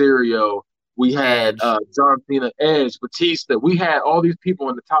 Rey Mysterio, we had John Cena, Edge, Batista. We had all these people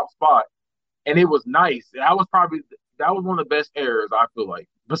in the top spot, and it was nice. That was one of the best eras, I feel like.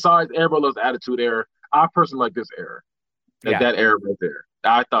 Besides everybody loves Attitude Era, I personally like this era. That era right there.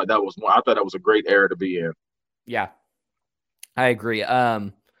 I thought that was a great era to be in. Yeah, I agree.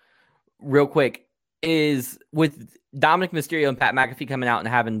 Real quick, is with Dominic Mysterio and Pat McAfee coming out and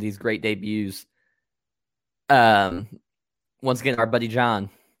having these great debuts. Once again, our buddy John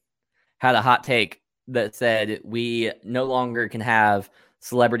had a hot take that said we no longer can have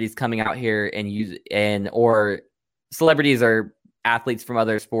celebrities coming out here or celebrities or athletes from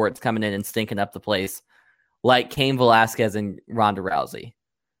other sports coming in and stinking up the place like Cain Velasquez and Ronda Rousey.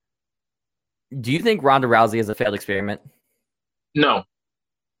 Do you think Ronda Rousey is a failed experiment? No.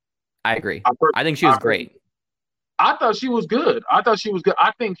 I agree. I think she was great. I thought she was good. I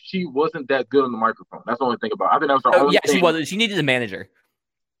think she wasn't that good on the microphone. That's the only thing about it. I think that was the only thing. She wasn't. She needed a manager.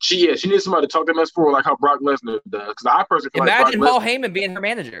 She needed somebody to talk to mess for, like how Brock Lesnar does. Because I personally feel imagine Paul Heyman being her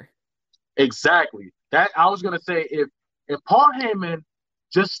manager. Exactly. That I was gonna say if Paul Heyman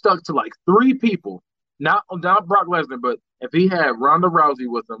just stuck to like 3 people, not Brock Lesnar, but if he had Ronda Rousey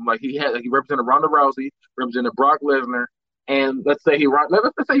with him, like he represented Ronda Rousey, represented Brock Lesnar, and let's say he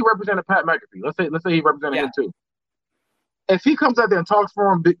represented Pat McAfee. Let's say he represented him too. If he comes out there and talks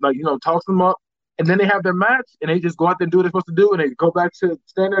for him, like talks them up, and then they have their match, and they just go out there and do what they're supposed to do, and they go back to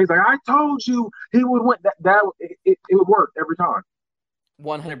stand there. He's like, "I told you he would win." It would work every time.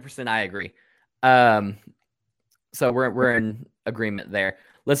 100%, I agree. So we're in agreement there.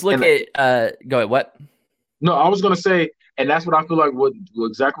 Let's look at go ahead. What? No, I was gonna say, and that's what I feel like.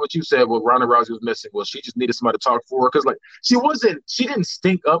 Exactly what you said. What Ronda Rousey was missing was she just needed somebody to talk for her because like she didn't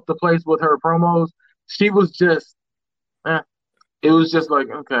stink up the place with her promos. She was just. It was just like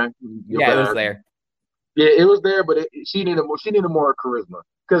okay. Yeah, it was there. Yeah, it was there, but she needed more charisma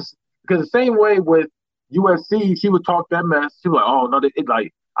because the same way with UFC, she would talk that mess. She was like, "Oh no, it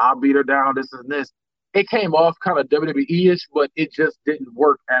like I'll beat her down. This and this." It came off kind of WWE-ish, but it just didn't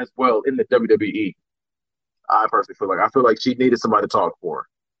work as well in the WWE. I personally feel like she needed somebody to talk for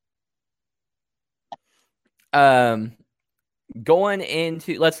her. Going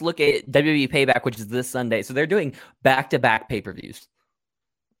into, let's look at WWE Payback, which is this Sunday. So they're doing back-to-back pay-per-views.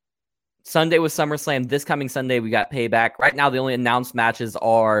 Sunday was SummerSlam. This coming Sunday, we got Payback. Right now, the only announced matches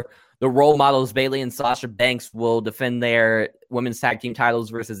are the role models Bayley and Sasha Banks will defend their women's tag team titles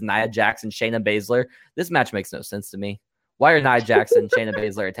versus Nia Jax and Shayna Baszler. This match makes no sense to me. Why are Nia Jax and Shayna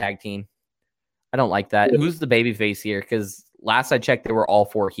Baszler a tag team? I don't like that. Who's the babyface here? Because last I checked, they were all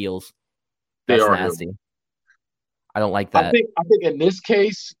 4 heels. That's nasty. Heels. I don't like that. I think in this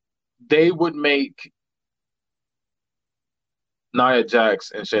case, they would make Nia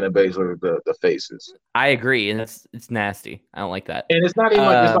Jax and Shayna Baszler the faces. I agree, and it's nasty. I don't like that. And it's not even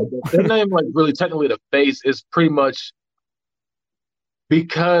they're not even like really technically the face. It's pretty much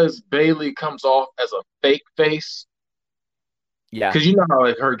because Bayley comes off as a fake face. Yeah, because you know how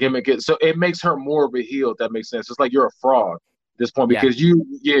like her gimmick is, so it makes her more of a heel. If that makes sense. It's like you're a fraud at this point because you're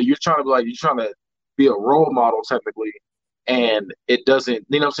trying to be a role model technically, and it doesn't.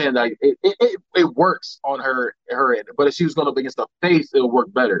 You know what I'm saying? Like it works on her end, but if she was going up against a face, it'll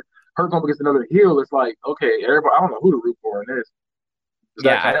work better. Her going against another heel, it's like okay, everybody. I don't know who to root for in this.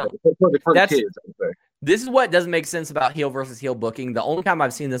 I don't. For the kids, I would say. This is what doesn't make sense about heel versus heel booking. The only time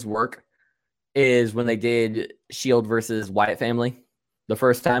I've seen this work is when they did Shield versus Wyatt Family the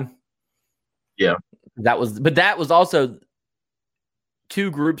first time. Yeah, that was also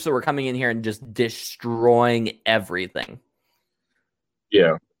 2 groups that were coming in here and just destroying everything.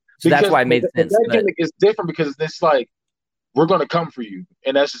 Yeah, so that's why it made sense. That gimmick is different because it's like we're going to come for you,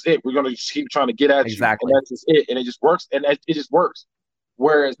 and that's just it. We're going to just keep trying to get at you, and that's just it. And it just works, and it just works.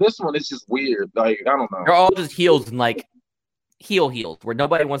 Whereas this one, it's just weird. Like I don't know. They're all just heels and like heels where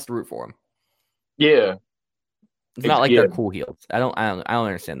nobody wants to root for them. Yeah. It's not like Yeah. they're cool heels. I don't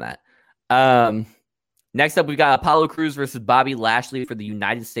understand that. Um, Next up, we got Apollo Crews versus Bobby Lashley for the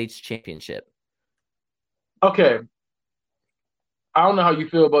United States Championship. Okay. I don't know how you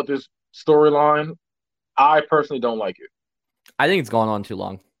feel about this storyline. I personally don't like it. I think it's gone on too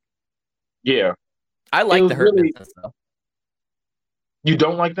long. Yeah. I like the Hurt Business, though. You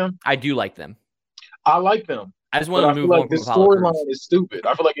don't like them? I do like them. I like them. I just want to move on from this Apollo Crews. storyline is stupid.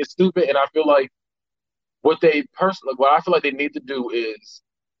 I feel like it's stupid, and I feel like what I feel like they need to do is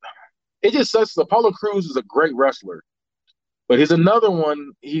it just sucks. Apollo Crews is a great wrestler, but he's another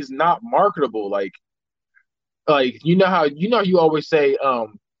one. He's not marketable. Like you always say,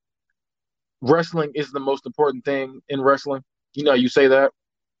 wrestling is the most important thing in wrestling. You say that.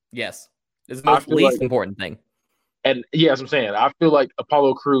 Yes, it's the most least important thing. And yeah, as I'm saying, I feel like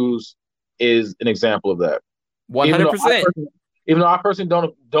Apollo Crews is an example of that. 100%. Even though I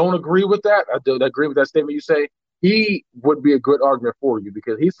personally don't agree with that, I don't agree with that statement you say. He would be a good argument for you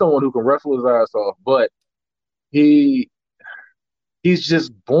because he's someone who can wrestle his ass off, but he's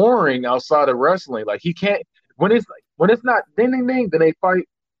just boring outside of wrestling. Like he can't when it's not ding ding ding, then they fight.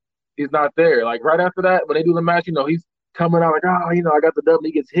 He's not there. Like right after that, when they do the match, he's coming out like, I got the W.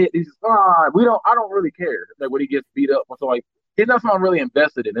 He gets hit. He's just, I don't really care. Like when he gets beat up, so like he's not something I'm really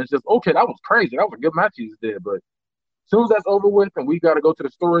invested in. It's just okay. That was crazy. That was a good match he just did, but as soon as that's over with and we got to go to the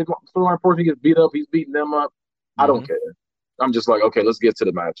storyline portion, he gets beat up. He's beating them up. I don't care. I'm just like, okay, let's get to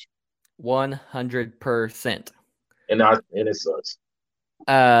the match. 100%. And it sucks.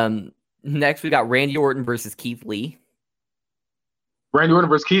 Next, we got Randy Orton versus Keith Lee. Randy Orton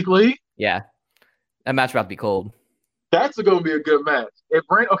versus Keith Lee? Yeah. That match about to be cold. That's going to be a good match.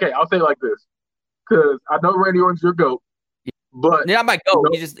 Okay, I'll say it like this. Because I know Randy Orton's your GOAT. But yeah, my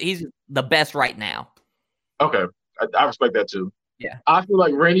GOAT. He's the best right now. Okay. I respect that too. Yeah. I feel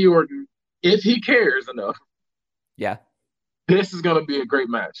like Randy Orton, if he cares enough, yeah, this is going to be a great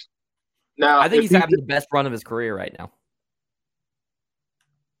match. Now, I think he's having the best run of his career right now.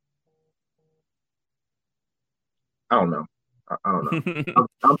 I don't know.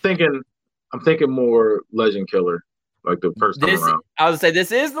 I'm thinking more Legend Killer, like the first time around. I would say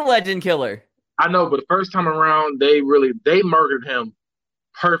this is the Legend Killer. I know, but the first time around, they murdered him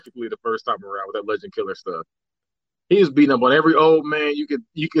perfectly. The first time around with that Legend Killer stuff, he was beating up on every old man you could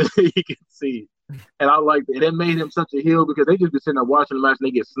see, and I liked it. And it made him such a heel because they just be sitting there watching the match and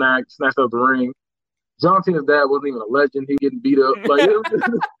they get snatched out the ring. John Cena's dad wasn't even a legend; he getting beat up. Like it was just,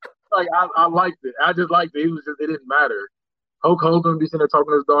 like I liked it. I just liked it. It didn't matter. Hulk Hogan be sitting there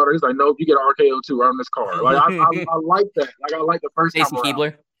talking to his daughter. He's like, "Nope, you get an RKO too. I'm in this car." Like I like that. Like I like the first Stacy time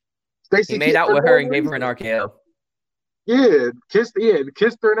Keibler. Stacy he made out with her and gave her an RKO. Yeah, kissed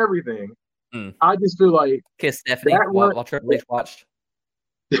her and everything. I just feel like kissed Stephanie while Triple H watched.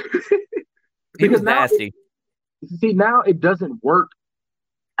 He was nasty. See, now it doesn't work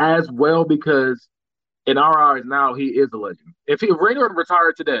as well because in our eyes now he is a legend. If Randy Orton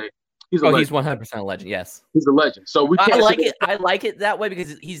retired today, he's a legend. He's 100% a legend. Yes, he's a legend. So we can't. I like it that way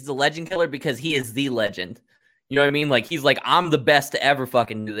because he's the Legend Killer because he is the legend. You know what I mean? Like he's like, I'm the best to ever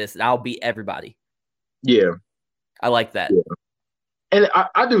fucking do this, and I'll beat everybody. Yeah, I like that. Yeah. And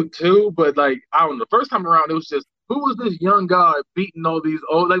I do too, but like I don't know. The first time around, it was just who was this young guy beating all these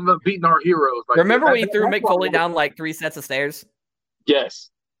beating our heroes? Like, remember when he threw Mick Foley down like 3 sets of stairs? Yes,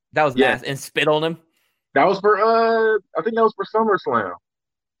 that was nasty, and spit on him. That was for I think that was for SummerSlam.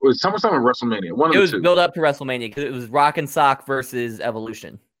 It was SummerSlam or WrestleMania. It was built up to WrestleMania because it was Rock and Sock versus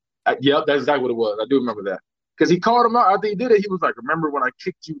Evolution. Yep, that's exactly what it was. I do remember that. Because he called him out after he did it. He was like, remember when I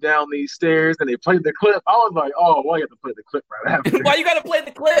kicked you down these stairs and they played the clip? I was like, oh, why you have to play the clip right after? Why you got to play the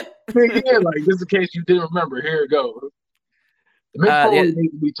clip? Yeah, like, just in case you didn't remember, here it goes. Mick Foley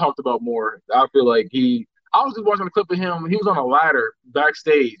needs to be talked about more. I feel like I was just watching a clip of him. He was on a ladder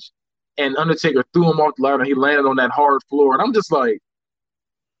backstage and Undertaker threw him off the ladder and he landed on that hard floor. And I'm just like,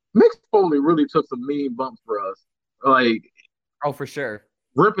 Mick Foley really took some mean bumps for us. Like, oh, for sure.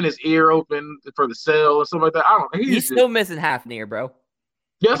 Ripping his ear open for the sell and stuff like that. I don't know. He's still missing half an ear, bro.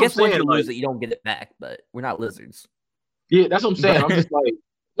 Yeah, I guess once you lose it, you don't get it back, but we're not lizards. Yeah, that's what I'm saying. I'm just like,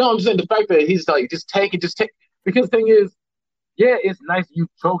 no, I'm just saying the fact that he's like, just take. Because the thing is, yeah, it's nice you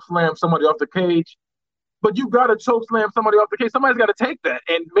choke slam somebody off the cage, but you got to choke slam somebody off the cage. Somebody's got to take that.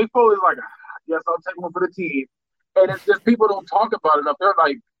 And Mick Foley's like, yes, I'll take one for the team. And it's just people don't talk about it enough. They're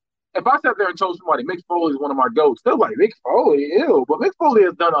like, if I sat there and chose somebody, Mick Foley is one of my goats. They're like, Mick Foley, ew. But Mick Foley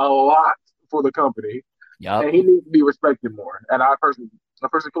has done a lot for the company. Yep. And he needs to be respected more. And I personally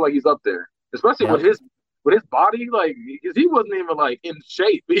feel like he's up there. Especially with his body, like, because he wasn't even, like, in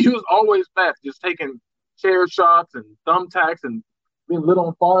shape. He was always fast, just taking chair shots and thumbtacks and being lit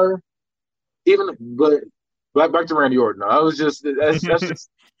on fire. But back to Randy Orton. I was just that's just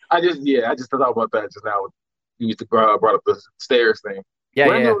I just thought about that just now. You used to brought up the stairs thing. Yeah,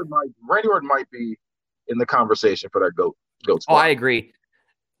 yeah. Randy Orton might be in the conversation for that goat Oh, spot. I agree.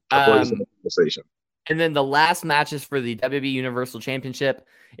 I thought he was in the conversation. And then the last matches for the WWE Universal Championship,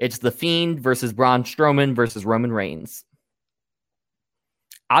 it's The Fiend versus Braun Strowman versus Roman Reigns.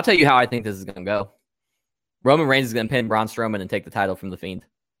 I'll tell you how I think this is going to go. Roman Reigns is going to pin Braun Strowman and take the title from The Fiend.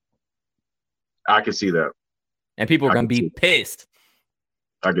 I can see that. And people are going to be pissed.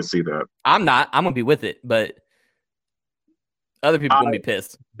 I can see that. I'm not. I'm going to be with it, but other people are going to be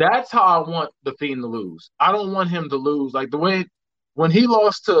pissed. That's how I want The Fiend to lose. I don't want him to lose. Like the way when he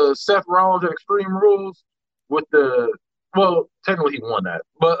lost to Seth Rollins at Extreme Rules with technically he won that.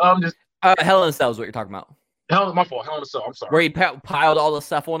 But I'm just Hell in a Cell is what you're talking about. my fault. Hell in a Cell. I'm sorry. Where he piled all the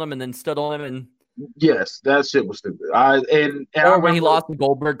stuff on him and then stood on him and yes, that shit was stupid. Or when he lost to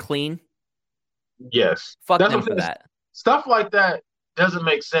Goldberg clean. Yes. Fuck them for that. Stuff like that doesn't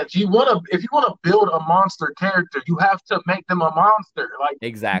make sense. If you want to build a monster character, you have to make them a monster. Like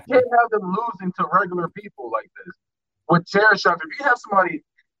exactly. You can't have them losing to regular people like this. With chair shots, if you have somebody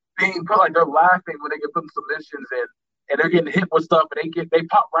being put like they're laughing when they get put in submissions and they're getting hit with stuff and they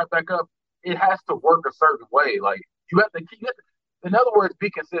pop right back up, it has to work a certain way. Like you have to in other words, be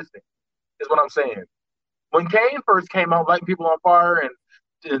consistent, is what I'm saying. When Kane first came out lighting people on fire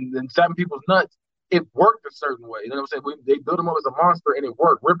and stabbing people's nuts, it worked a certain way. You know what I'm saying? They built him up as a monster and it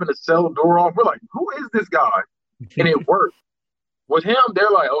worked. Ripping the cell door off. We're like, who is this guy? And it worked. With him, they're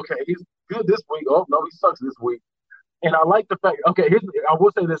like, okay, he's good this week. Oh, no, he sucks this week. And I like the fact, okay, I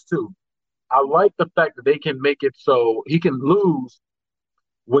will say this too. I like the fact that they can make it so he can lose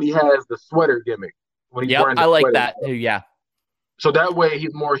when he has the sweater gimmick. When he's wearing the I like sweater. That too, yeah. So that way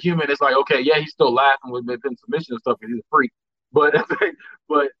he's more human. It's like, okay, yeah, he's still laughing with submission and stuff because he's a freak. But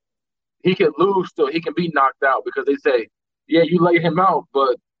he can lose still. He can be knocked out because they say, yeah, you laid him out,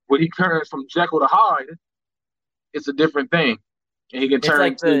 but when he turns from Jekyll to Hyde, it's a different thing. And he can turn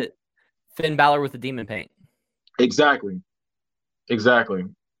like the Finn Balor with the demon paint. Exactly. I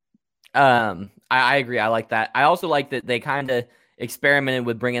agree. I like that. I also like that they kind of experimented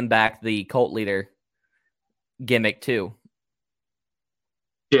with bringing back the cult leader gimmick too.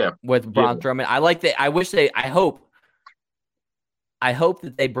 Yeah. With Braun Strowman. I like that. I hope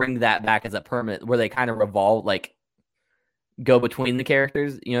that they bring that back as a permanent where they kind of revolve, like go between the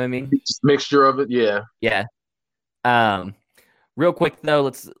characters. You know what I mean? Just mixture of it. Yeah. Yeah. Real quick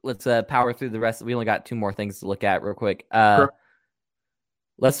though, let's power through the rest. We only got 2 more things to look at real quick. Sure.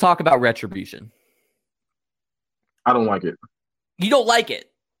 Let's talk about Retribution. I don't like it. You don't like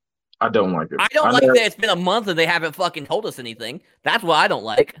it? I don't like it. I don't like that it's been a month and they haven't fucking told us anything. That's what I don't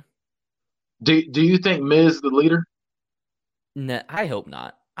like. Do you think Miz is the leader? No, I hope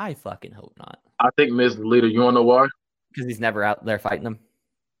not. I fucking hope not. I think Miz is the leader. You want to know why? Because he's never out there fighting them.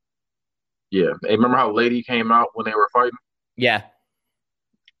 Yeah. Hey, remember how Lady came out when they were fighting? Yeah.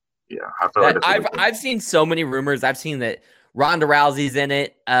 Yeah. I feel like I've seen so many rumors. I've seen that Ronda Rousey's in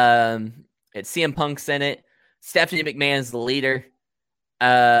it. CM Punk's in it. Stephanie McMahon's the leader.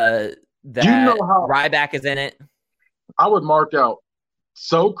 That you know how Ryback is in it. I would mark out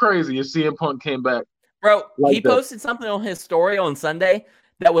so crazy if CM Punk came back. Bro, like he posted something on his story on Sunday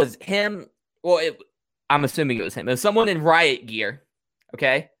that was him. Well, I'm assuming it was him. It was someone in riot gear.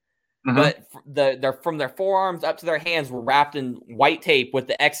 Okay. Mm-hmm. But from their forearms up to their hands were wrapped in white tape with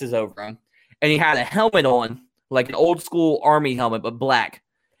the X's over them. And he had a helmet on, like an old school army helmet, but black.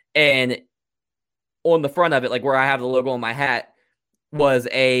 And on the front of it, like where I have the logo on my hat, was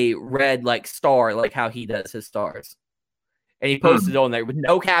a red like star, like how he does his stars. And he posted it on there with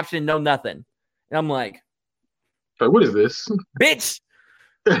no caption, no nothing. And I'm like, what is this? Bitch!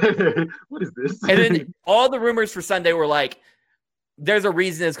 What is this? And then all the rumors for Sunday were like, there's a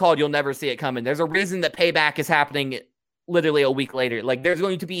reason it's called You'll Never See It Coming. There's a reason that Payback is happening literally a week later. Like, there's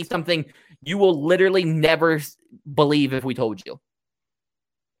going to be something you will literally never believe if we told you.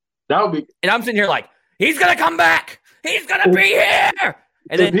 That would be. And I'm sitting here like, he's going to come back. He's going to be here.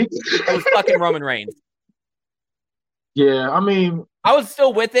 And then it was fucking Roman Reigns. Yeah, I mean. I was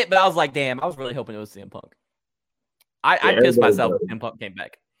still with it, but I was like, damn, I was really hoping it was CM Punk. I pissed myself when CM Punk came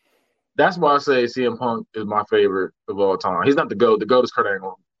back. That's why I say CM Punk is my favorite of all time. He's not the GOAT. The GOAT is Kurt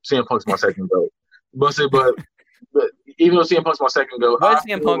Angle. CM Punk's my second GOAT. But even though CM Punk's my second GOAT, why did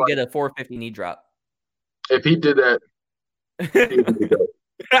CM Punk get a 450 knee drop? If he did that, he would be GOAT.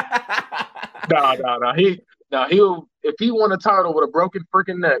 He'll if he won a title with a broken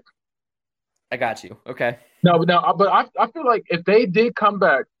freaking neck. I got you. Okay. But I feel like if they did come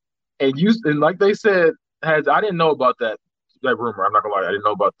back and like they said, I didn't know about that rumor. I'm not gonna lie, I didn't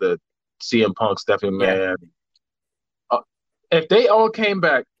know about the CM Punk Stephanie Man If they all came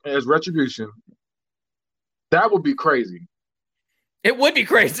back as Retribution, that would be crazy. It would be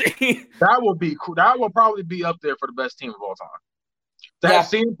crazy. That would be cool. That would probably be up there for the best team of all time. That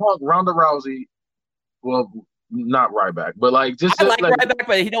CM Punk, Ronda Rousey, well, not Ryback, but like just I like Ryback,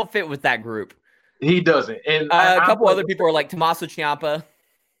 but he don't fit with that group. He doesn't. And a couple other people are like Tommaso Ciampa.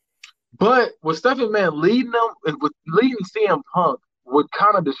 But with Stephanie McMahon leading them and with leading CM Punk would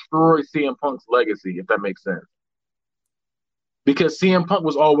kind of destroy CM Punk's legacy, if that makes sense. Because CM Punk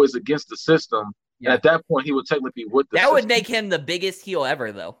was always against the system. Yeah. And at that point, he would technically be with the system. Would make him the biggest heel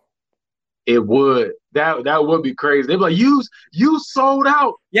ever, though. It would. That would be crazy. They'd be like, you sold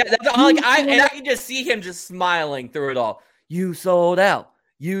out. Yeah, that's like I can just see him just smiling through it all. You sold out.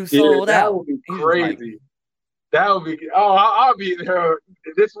 You sold out. That would be crazy. That would be. Oh, I'll be there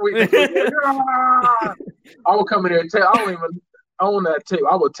this week. I will come in there and tell. I don't even own that tape.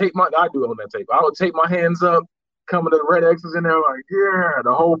 I would take my. I do own that tape. I would take my hands up, coming to the red X's in there, like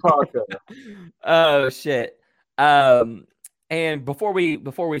the whole podcast. Oh shit. And before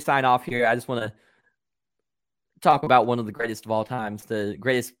we sign off here, I just want to talk about one of the greatest of all times, the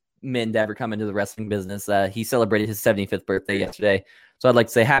greatest men to ever come into the wrestling business. He celebrated his 75th birthday yesterday, so I'd like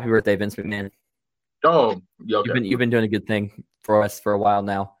to say happy birthday, Vince McMahon. Oh, okay. You've been doing a good thing for us for a while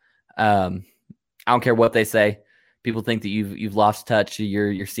now. I don't care what they say. People think that you've lost touch,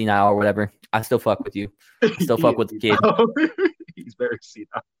 you're senile or whatever. I still fuck with you. I still fuck with the kid. He's very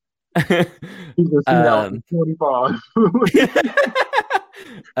senile. He's been senile 25.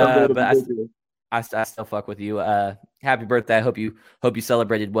 But I still fuck with you. Happy birthday! I hope you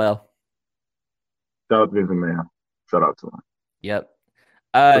celebrated well. Shout out to Vince McMahon. Shout out to him. Yep.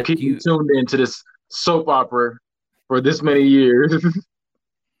 Keep you tuned into this soap opera for this many years.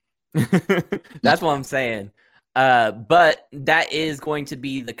 That's what I'm saying. But that is going to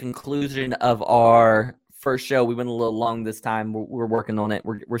be the conclusion of our first show. We went a little long this time. We're working on it.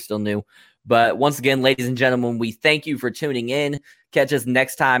 We're still new. But once again, ladies and gentlemen, we thank you for tuning in. Catch us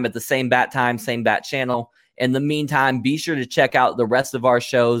next time at the same bat time, same bat channel. In the meantime, be sure to check out the rest of our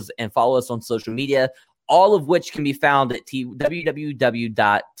shows and follow us on social media, all of which can be found at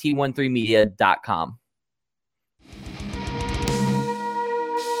www.t13media.com.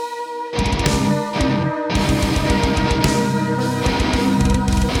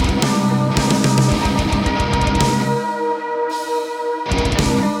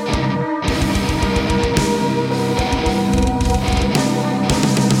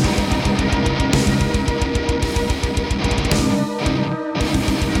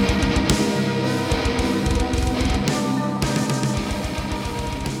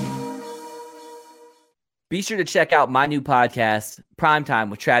 Be sure to check out my new podcast, Primetime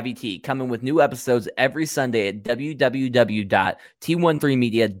with Travie T, coming with new episodes every Sunday at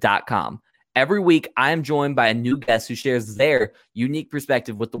www.t13media.com. Every week, I am joined by a new guest who shares their unique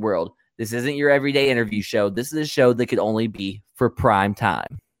perspective with the world. This isn't your everyday interview show. This is a show that could only be for prime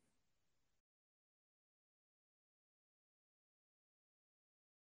time.